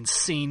an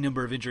insane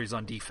number of injuries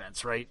on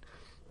defense, right?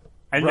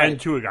 And then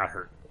Tua got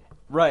hurt.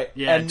 Right.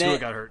 Yeah, and Tua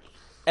got hurt.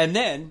 And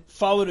then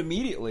followed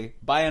immediately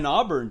by an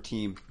Auburn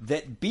team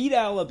that beat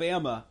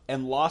Alabama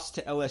and lost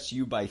to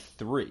LSU by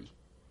 3.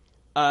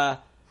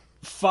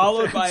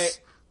 Followed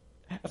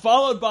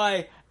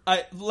by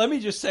let me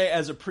just say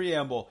as a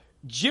preamble,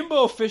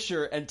 Jimbo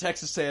Fisher and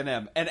Texas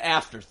A&M, an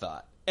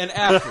afterthought.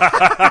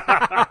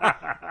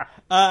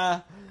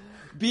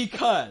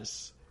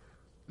 Because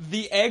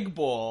the Egg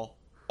Bowl,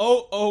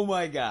 oh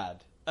my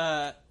God.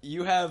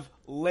 You have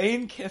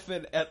Lane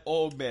Kiffin at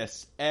Ole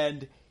Miss,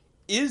 and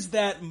is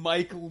that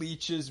Mike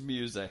Leach's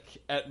music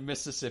at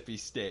Mississippi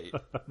State?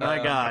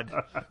 My God.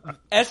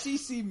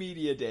 SEC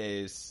Media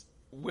Days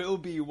will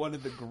be one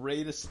of the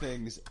greatest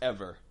things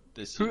ever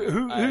this year.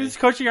 Who's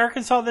coaching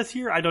Arkansas this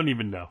year? I don't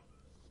even know.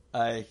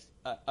 I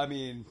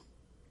mean,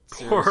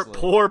 seriously.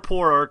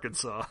 Poor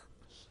Arkansas.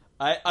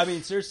 I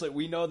mean, seriously,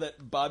 we know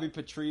that Bobby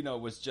Petrino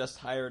was just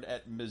hired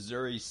at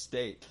Missouri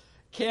State.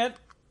 Can't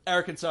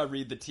Arkansas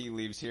read the tea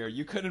leaves here?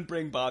 You couldn't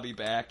bring Bobby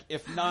back,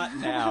 if not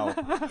now,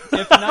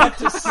 if not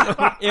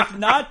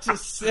to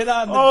sit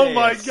on the dais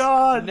my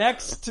God.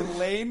 next to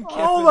Lane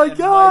Kiffin and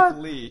Mike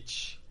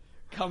Leach.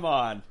 Come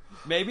on.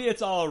 Maybe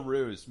it's all a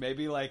ruse.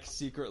 Maybe, like,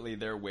 secretly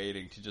they're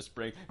waiting to just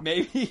bring...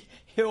 Maybe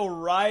he'll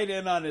ride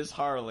in on his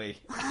Harley.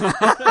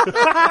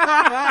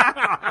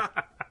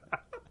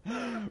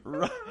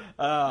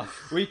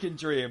 We can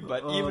dream,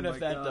 but even if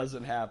that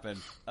doesn't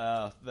happen,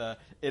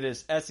 it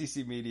is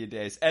SEC Media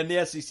Days, and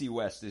the SEC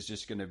West is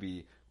just going to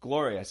be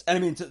glorious. And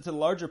I mean, to the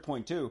larger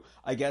point, too,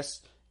 I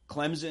guess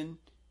Clemson,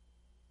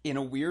 in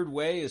a weird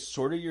way, is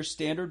sort of your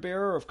standard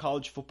bearer of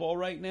college football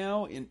right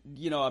now.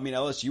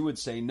 LSU would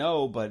say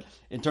no, but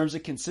in terms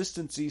of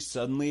consistency,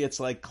 suddenly it's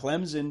like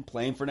Clemson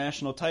playing for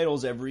national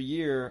titles every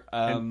year.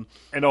 And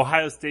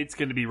Ohio State's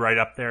going to be right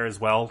up there as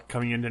well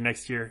coming into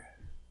next year.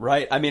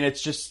 Right. I mean,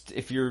 it's just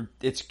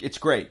it's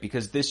great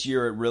because this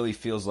year it really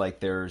feels like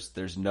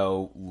there's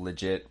no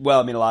legit. Well,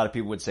 I mean, a lot of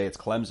people would say it's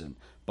Clemson,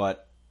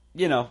 but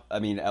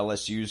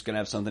LSU's going to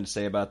have something to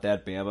say about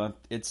that. Bama.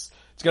 It's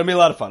going to be a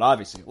lot of fun.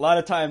 Obviously, a lot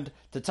of time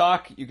to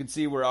talk. You can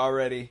see we're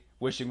already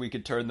wishing we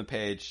could turn the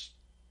page,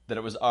 that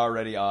it was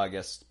already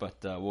August, but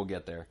we'll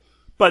get there.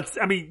 But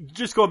I mean,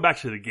 just going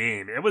back to the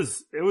game, it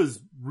was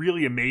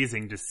really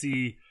amazing to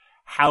see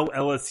how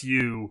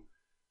LSU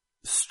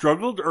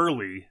struggled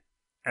early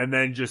and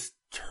then just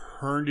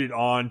turned it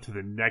on to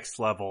the next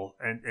level,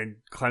 and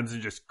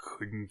Clemson just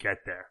couldn't get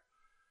there.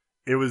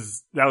 That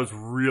was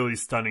really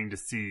stunning to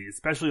see,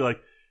 especially like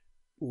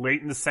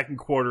late in the second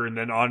quarter and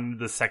then on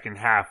the second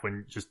half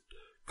when just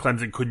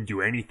Clemson couldn't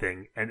do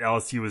anything and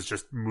LSU was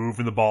just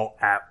moving the ball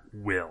at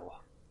will.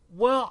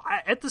 Well,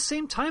 at the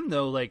same time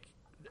though, like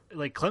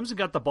Clemson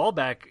got the ball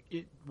back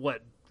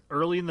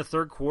early in the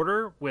third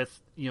quarter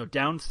with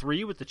down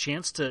 3 with the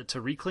chance to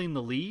reclaim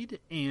the lead,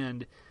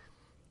 and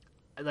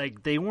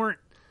like they weren't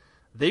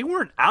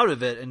out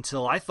of it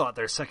until I thought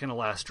their second to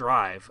last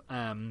drive.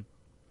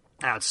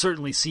 It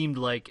certainly seemed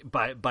like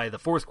by the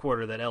fourth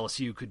quarter that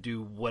LSU could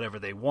do whatever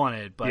they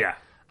wanted, but yeah.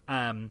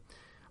 I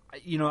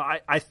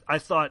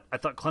thought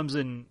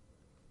Clemson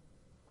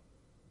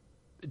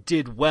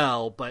did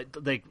well,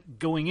 but like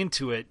going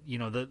into it,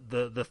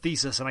 the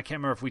thesis, and I can't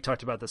remember if we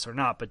talked about this or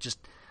not, but just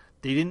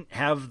they didn't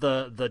have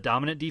the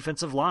dominant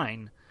defensive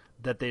line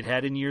that they'd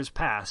had in years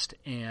past,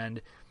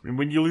 and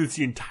when you lose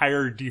the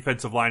entire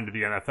defensive line to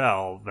the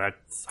NFL,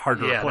 that's hard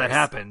to replace. Yeah, that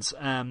happens.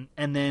 And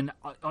then,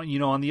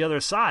 on the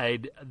other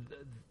side,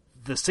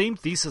 the same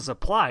thesis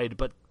applied,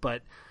 but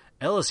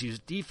LSU's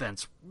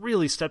defense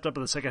really stepped up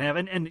in the second half.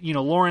 And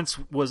Lawrence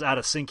was out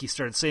of sync. He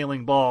started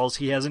sailing balls.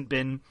 He hasn't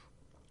been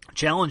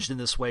challenged in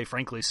this way,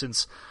 frankly,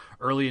 since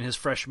early in his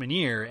freshman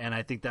year, and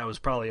I think that was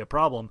probably a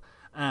problem.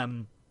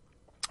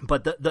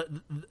 But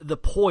the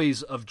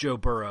poise of Joe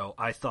Burrow,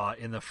 I thought,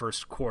 in the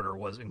first quarter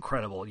was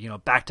incredible.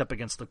 Backed up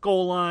against the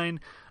goal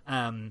line,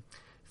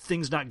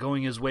 things not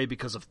going his way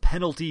because of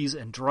penalties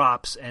and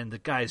drops, and the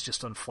guy's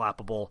just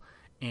unflappable.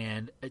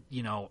 And,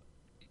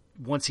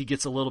 once he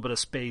gets a little bit of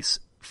space,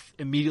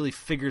 immediately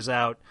figures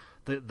out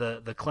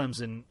the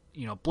Clemson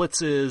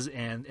blitzes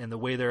and the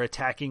way they're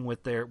attacking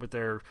with their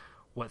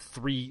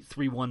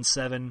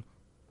 3-1-7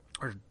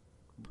 or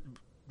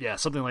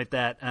something like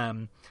that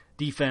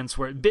defense,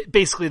 where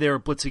basically they were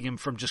blitzing him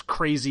from just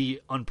crazy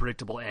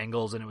unpredictable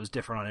angles, and it was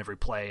different on every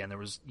play, and there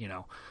was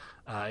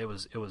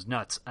it was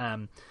nuts,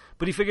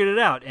 but he figured it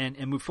out and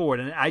moved forward.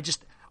 And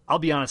I'll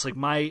be honest, like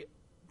my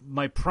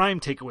prime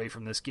takeaway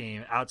from this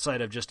game,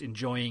 outside of just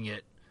enjoying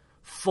it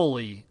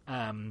fully,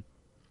 and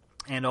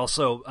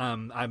also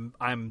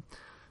I'm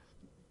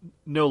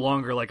no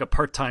longer like a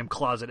part-time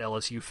closet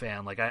LSU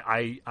fan. Like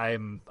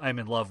I'm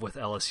in love with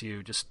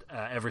LSU, just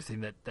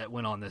everything that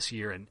went on this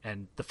year,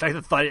 and the fact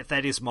that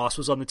Thaddeus Moss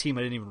was on the team,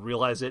 I didn't even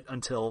realize it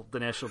until the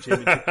national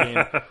championship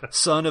game.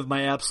 Son of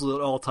my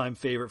absolute all-time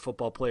favorite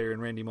football player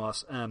in Randy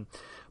Moss.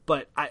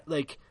 But I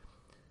like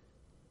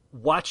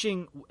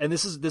watching, and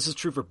this is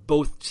true for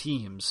both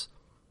teams.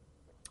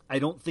 I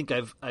don't think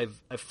I've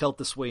felt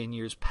this way in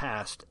years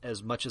past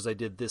as much as I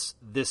did this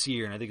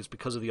year, and I think it's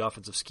because of the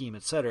offensive scheme,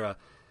 etc.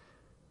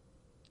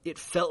 It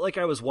felt like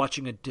I was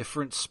watching a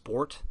different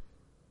sport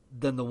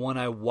than the one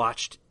I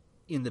watched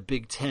in the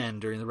Big Ten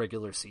during the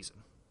regular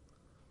season.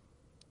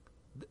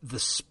 The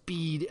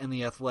speed and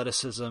the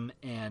athleticism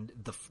and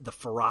the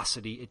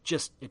ferocity,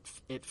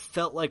 it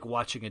felt like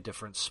watching a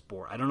different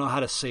sport. I don't know how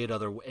to say it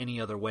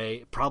any other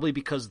way, probably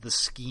because the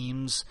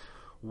schemes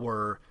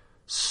were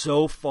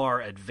so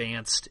far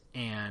advanced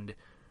and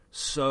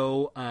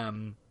so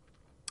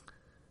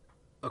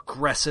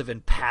aggressive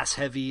and pass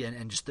heavy,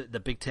 and just the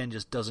Big Ten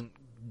just doesn't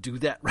do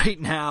that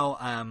right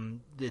now.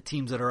 The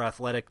teams that are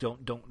athletic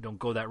don't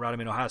go that route. I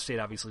mean, Ohio State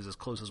obviously is as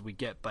close as we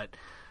get, but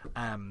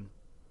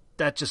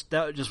that just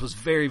was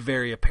very,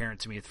 very apparent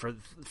to me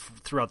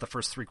throughout the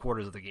first 3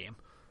 quarters of the game.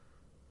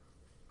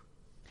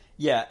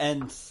 Yeah,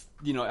 and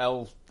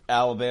Ohio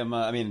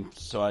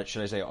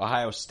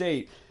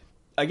State,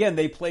 again,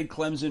 they played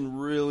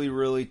Clemson really,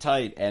 really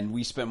tight, and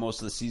we spent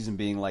most of the season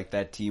being like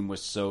that team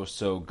was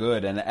so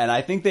good, and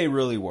I think they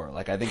really were.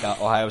 Like, I think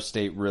Ohio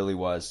State really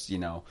was,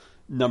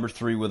 number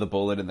 3 with a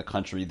bullet in the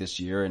country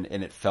this year, and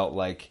it felt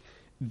like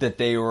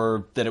that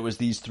it was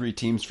these 3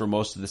 teams for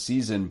most of the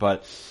season.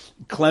 But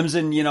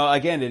Clemson,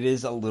 again, it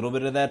is a little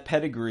bit of that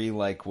pedigree,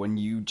 like when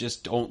you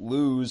just don't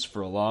lose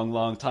for a long,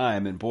 long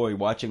time. And boy,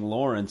 watching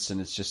Lawrence, and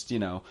it's just,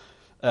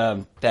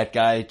 that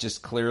guy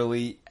just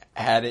clearly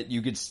had it.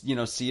 You could,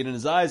 see it in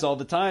his eyes all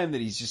the time that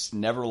he's just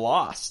never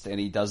lost, and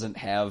he doesn't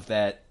have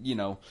that,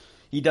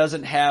 he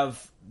doesn't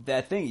have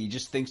that thing. He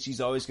just thinks he's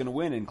always going to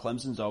win, and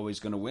Clemson's always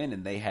going to win,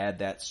 and they had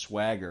that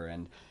swagger,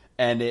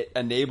 and it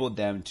enabled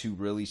them to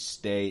really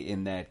stay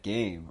in that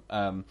game.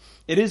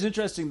 It is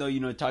interesting,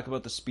 though, talk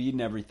about the speed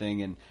and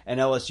everything, and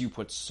LSU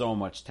put so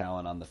much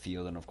talent on the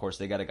field, and of course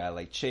they got a guy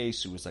like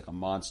Chase, who was like a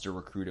monster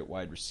recruit at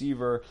wide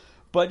receiver.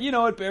 But,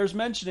 it bears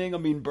mentioning, I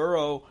mean,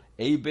 Burrow,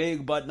 a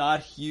big but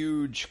not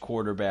huge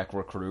quarterback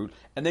recruit.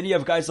 And then you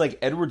have guys like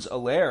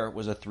Edwards-Helaire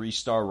was a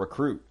 3-star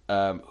recruit,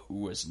 who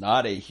was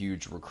not a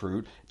huge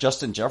recruit.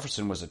 Justin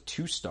Jefferson was a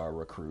 2-star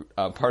recruit.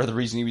 Part of the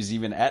reason he was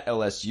even at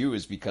LSU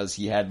is because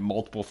he had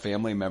multiple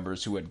family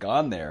members who had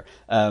gone there.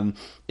 In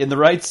the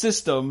right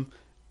system,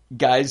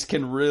 guys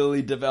can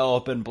really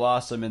develop and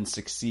blossom and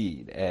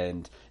succeed.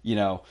 And,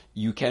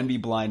 you can be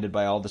blinded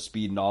by all the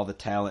speed and all the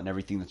talent and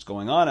everything that's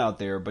going on out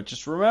there. But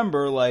just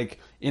remember, like,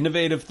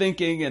 innovative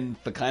thinking and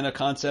the kind of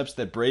concepts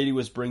that Brady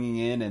was bringing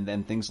in and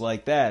then things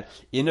like that,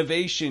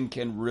 innovation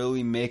can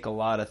really make a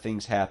lot of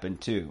things happen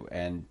too.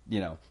 And,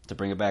 to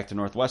bring it back to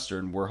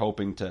Northwestern, we're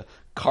hoping to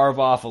carve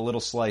off a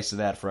little slice of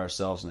that for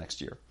ourselves next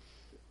year.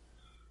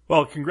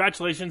 Well,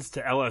 congratulations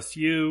to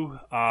LSU.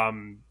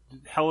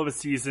 Hell of a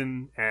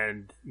season,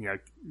 and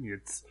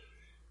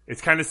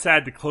it's kind of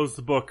sad to close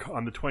the book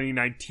on the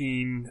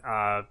 2019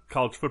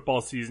 college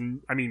football season.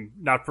 I mean,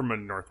 not from a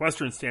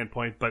Northwestern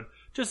standpoint, but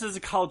just as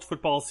a college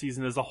football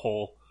season as a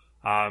whole.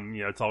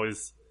 It's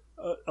always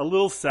a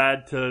little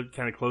sad to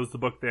kind of close the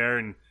book there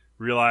and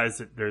realize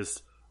that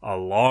there's a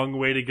long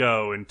way to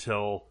go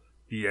until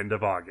the end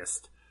of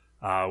August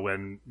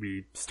when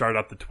we start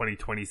up the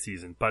 2020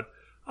 season. But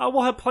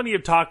we'll have plenty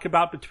of talk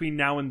about between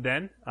now and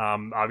then.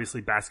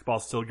 Obviously,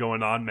 basketball's still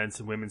going on, men's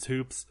and women's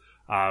hoops.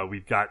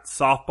 We've got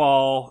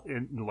softball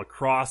and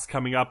lacrosse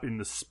coming up in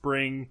the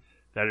spring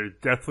that are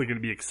definitely going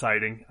to be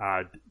exciting.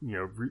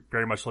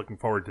 Very much looking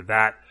forward to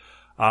that.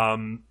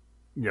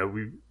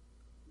 We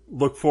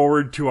look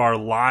forward to our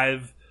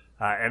live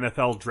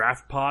NFL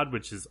draft pod,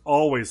 which is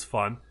always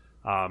fun.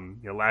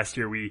 Last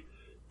year we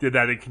did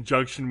that in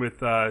conjunction with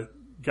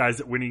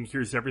guys at Winning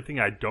Here's Everything.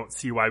 I don't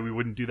see why we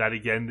wouldn't do that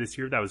again this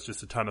year. That was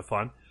just a ton of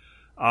fun.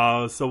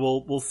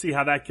 So we'll see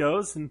how that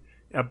goes. And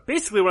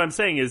basically what I'm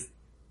saying is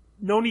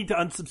no need to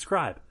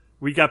unsubscribe.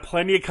 We got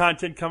plenty of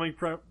content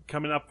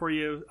coming up for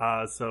you.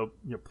 So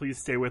please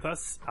stay with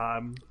us.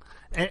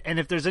 And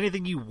if there's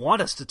anything you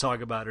want us to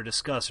talk about or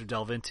discuss or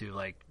delve into,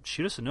 like,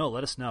 shoot us a note.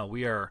 Let us know.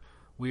 We are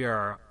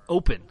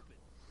open.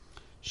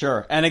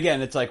 Sure. And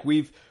again, it's like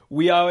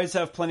we always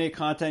have plenty of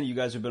content. You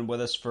guys have been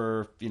with us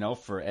for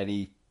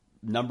any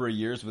number of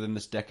years within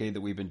this decade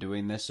that we've been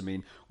doing this. I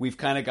mean, we've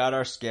kind of got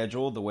our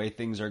schedule, the way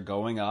things are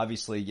going.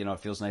 Obviously, it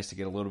feels nice to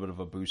get a little bit of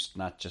a boost,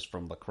 not just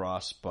from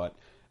lacrosse, but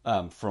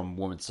from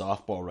women's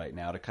softball right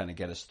now to kind of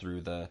get us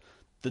through the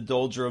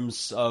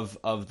doldrums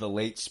of the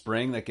late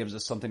spring. That gives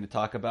us something to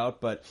talk about.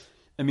 But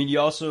I mean,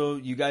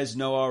 you guys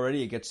know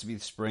already it gets to be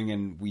the spring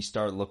and we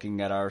start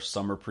looking at our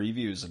summer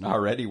previews, and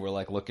already we're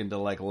looking to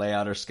lay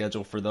out our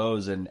schedule for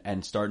those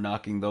and start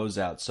knocking those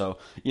out. So,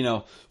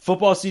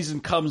 football season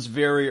comes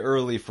very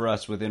early for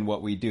us within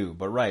what we do.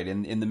 But right,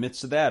 in the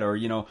midst of that,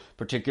 or,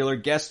 particular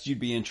guests you'd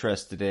be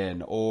interested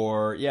in,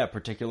 or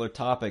particular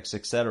topics,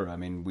 etc. I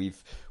mean,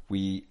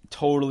 we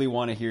totally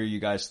want to hear you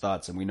guys'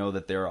 thoughts, and we know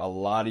that there are a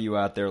lot of you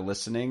out there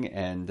listening,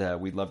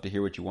 and we'd love to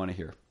hear what you want to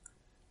hear.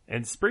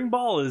 And spring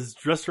ball is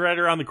just right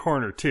around the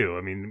corner, too.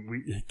 I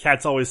mean,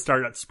 Cats always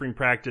start at spring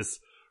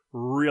practice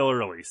real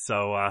early.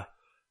 So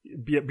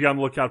be on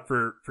the lookout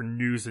for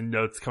news and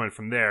notes coming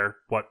from there.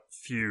 What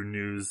few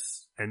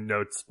news and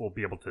notes we'll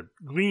be able to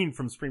glean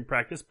from spring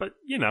practice. But,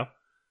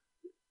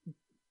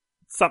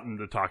 something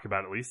to talk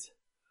about at least.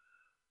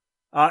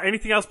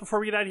 Anything else before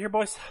we get out of here,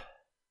 boys?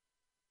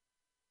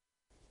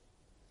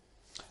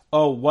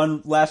 Oh,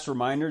 one last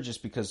reminder,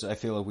 just because I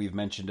feel like we've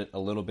mentioned it a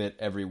little bit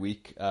every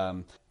week.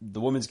 The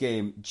women's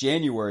game,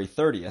 January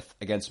 30th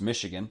against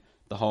Michigan,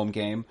 the home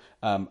game.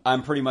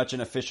 I'm pretty much an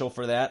official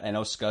for that. I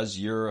know, Scuzz,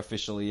 you're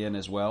officially in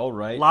as well,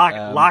 right?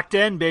 Locked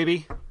in,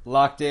 baby.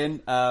 Locked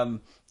in.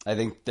 I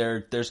think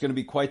there's going to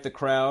be quite the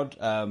crowd,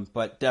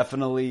 but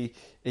definitely,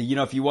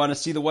 if you want to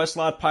see the West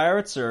Lot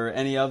Pirates or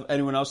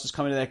anyone else who's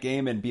coming to that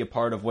game and be a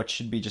part of what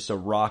should be just a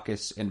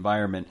raucous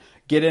environment,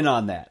 get in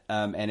on that.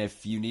 And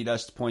if you need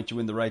us to point you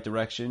in the right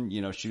direction,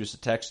 shoot us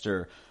a text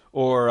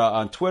or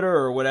on Twitter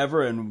or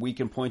whatever, and we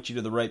can point you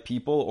to the right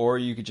people, or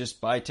you could just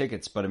buy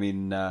tickets. But I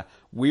mean,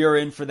 we are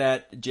in for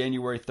that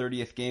January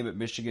 30th game at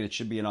Michigan. It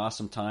should be an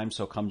awesome time,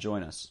 so come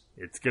join us.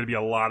 It's going to be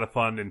a lot of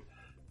fun, and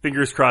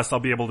fingers crossed I'll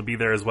be able to be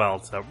there as well.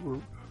 So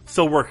we're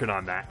still working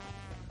on that.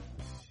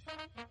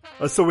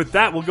 So with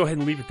that, we'll go ahead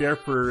and leave it there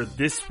for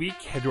this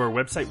week. Head to our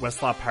website,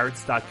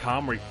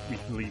 westlawpirates.com, where you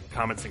can leave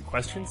comments and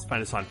questions.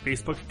 Find us on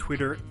Facebook,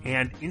 Twitter,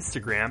 and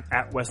Instagram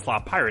at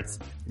Westlaw Pirates.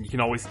 And you can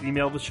always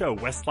email the show,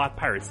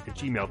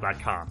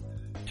 westlawpirates@gmail.com.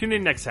 Tune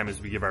in next time as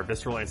we give our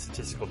visceral and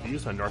statistical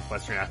views on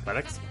Northwestern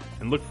athletics.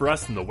 And look for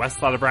us in the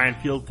West Lot O'Brien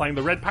Field flying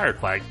the red pirate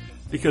flag,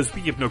 because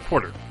we give no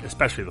quarter,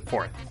 especially the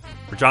fourth.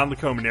 For John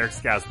Lacombe and Eric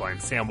Skazwa, I'm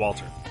Sam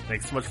Walter.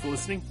 Thanks so much for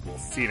listening. We'll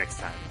see you next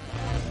time.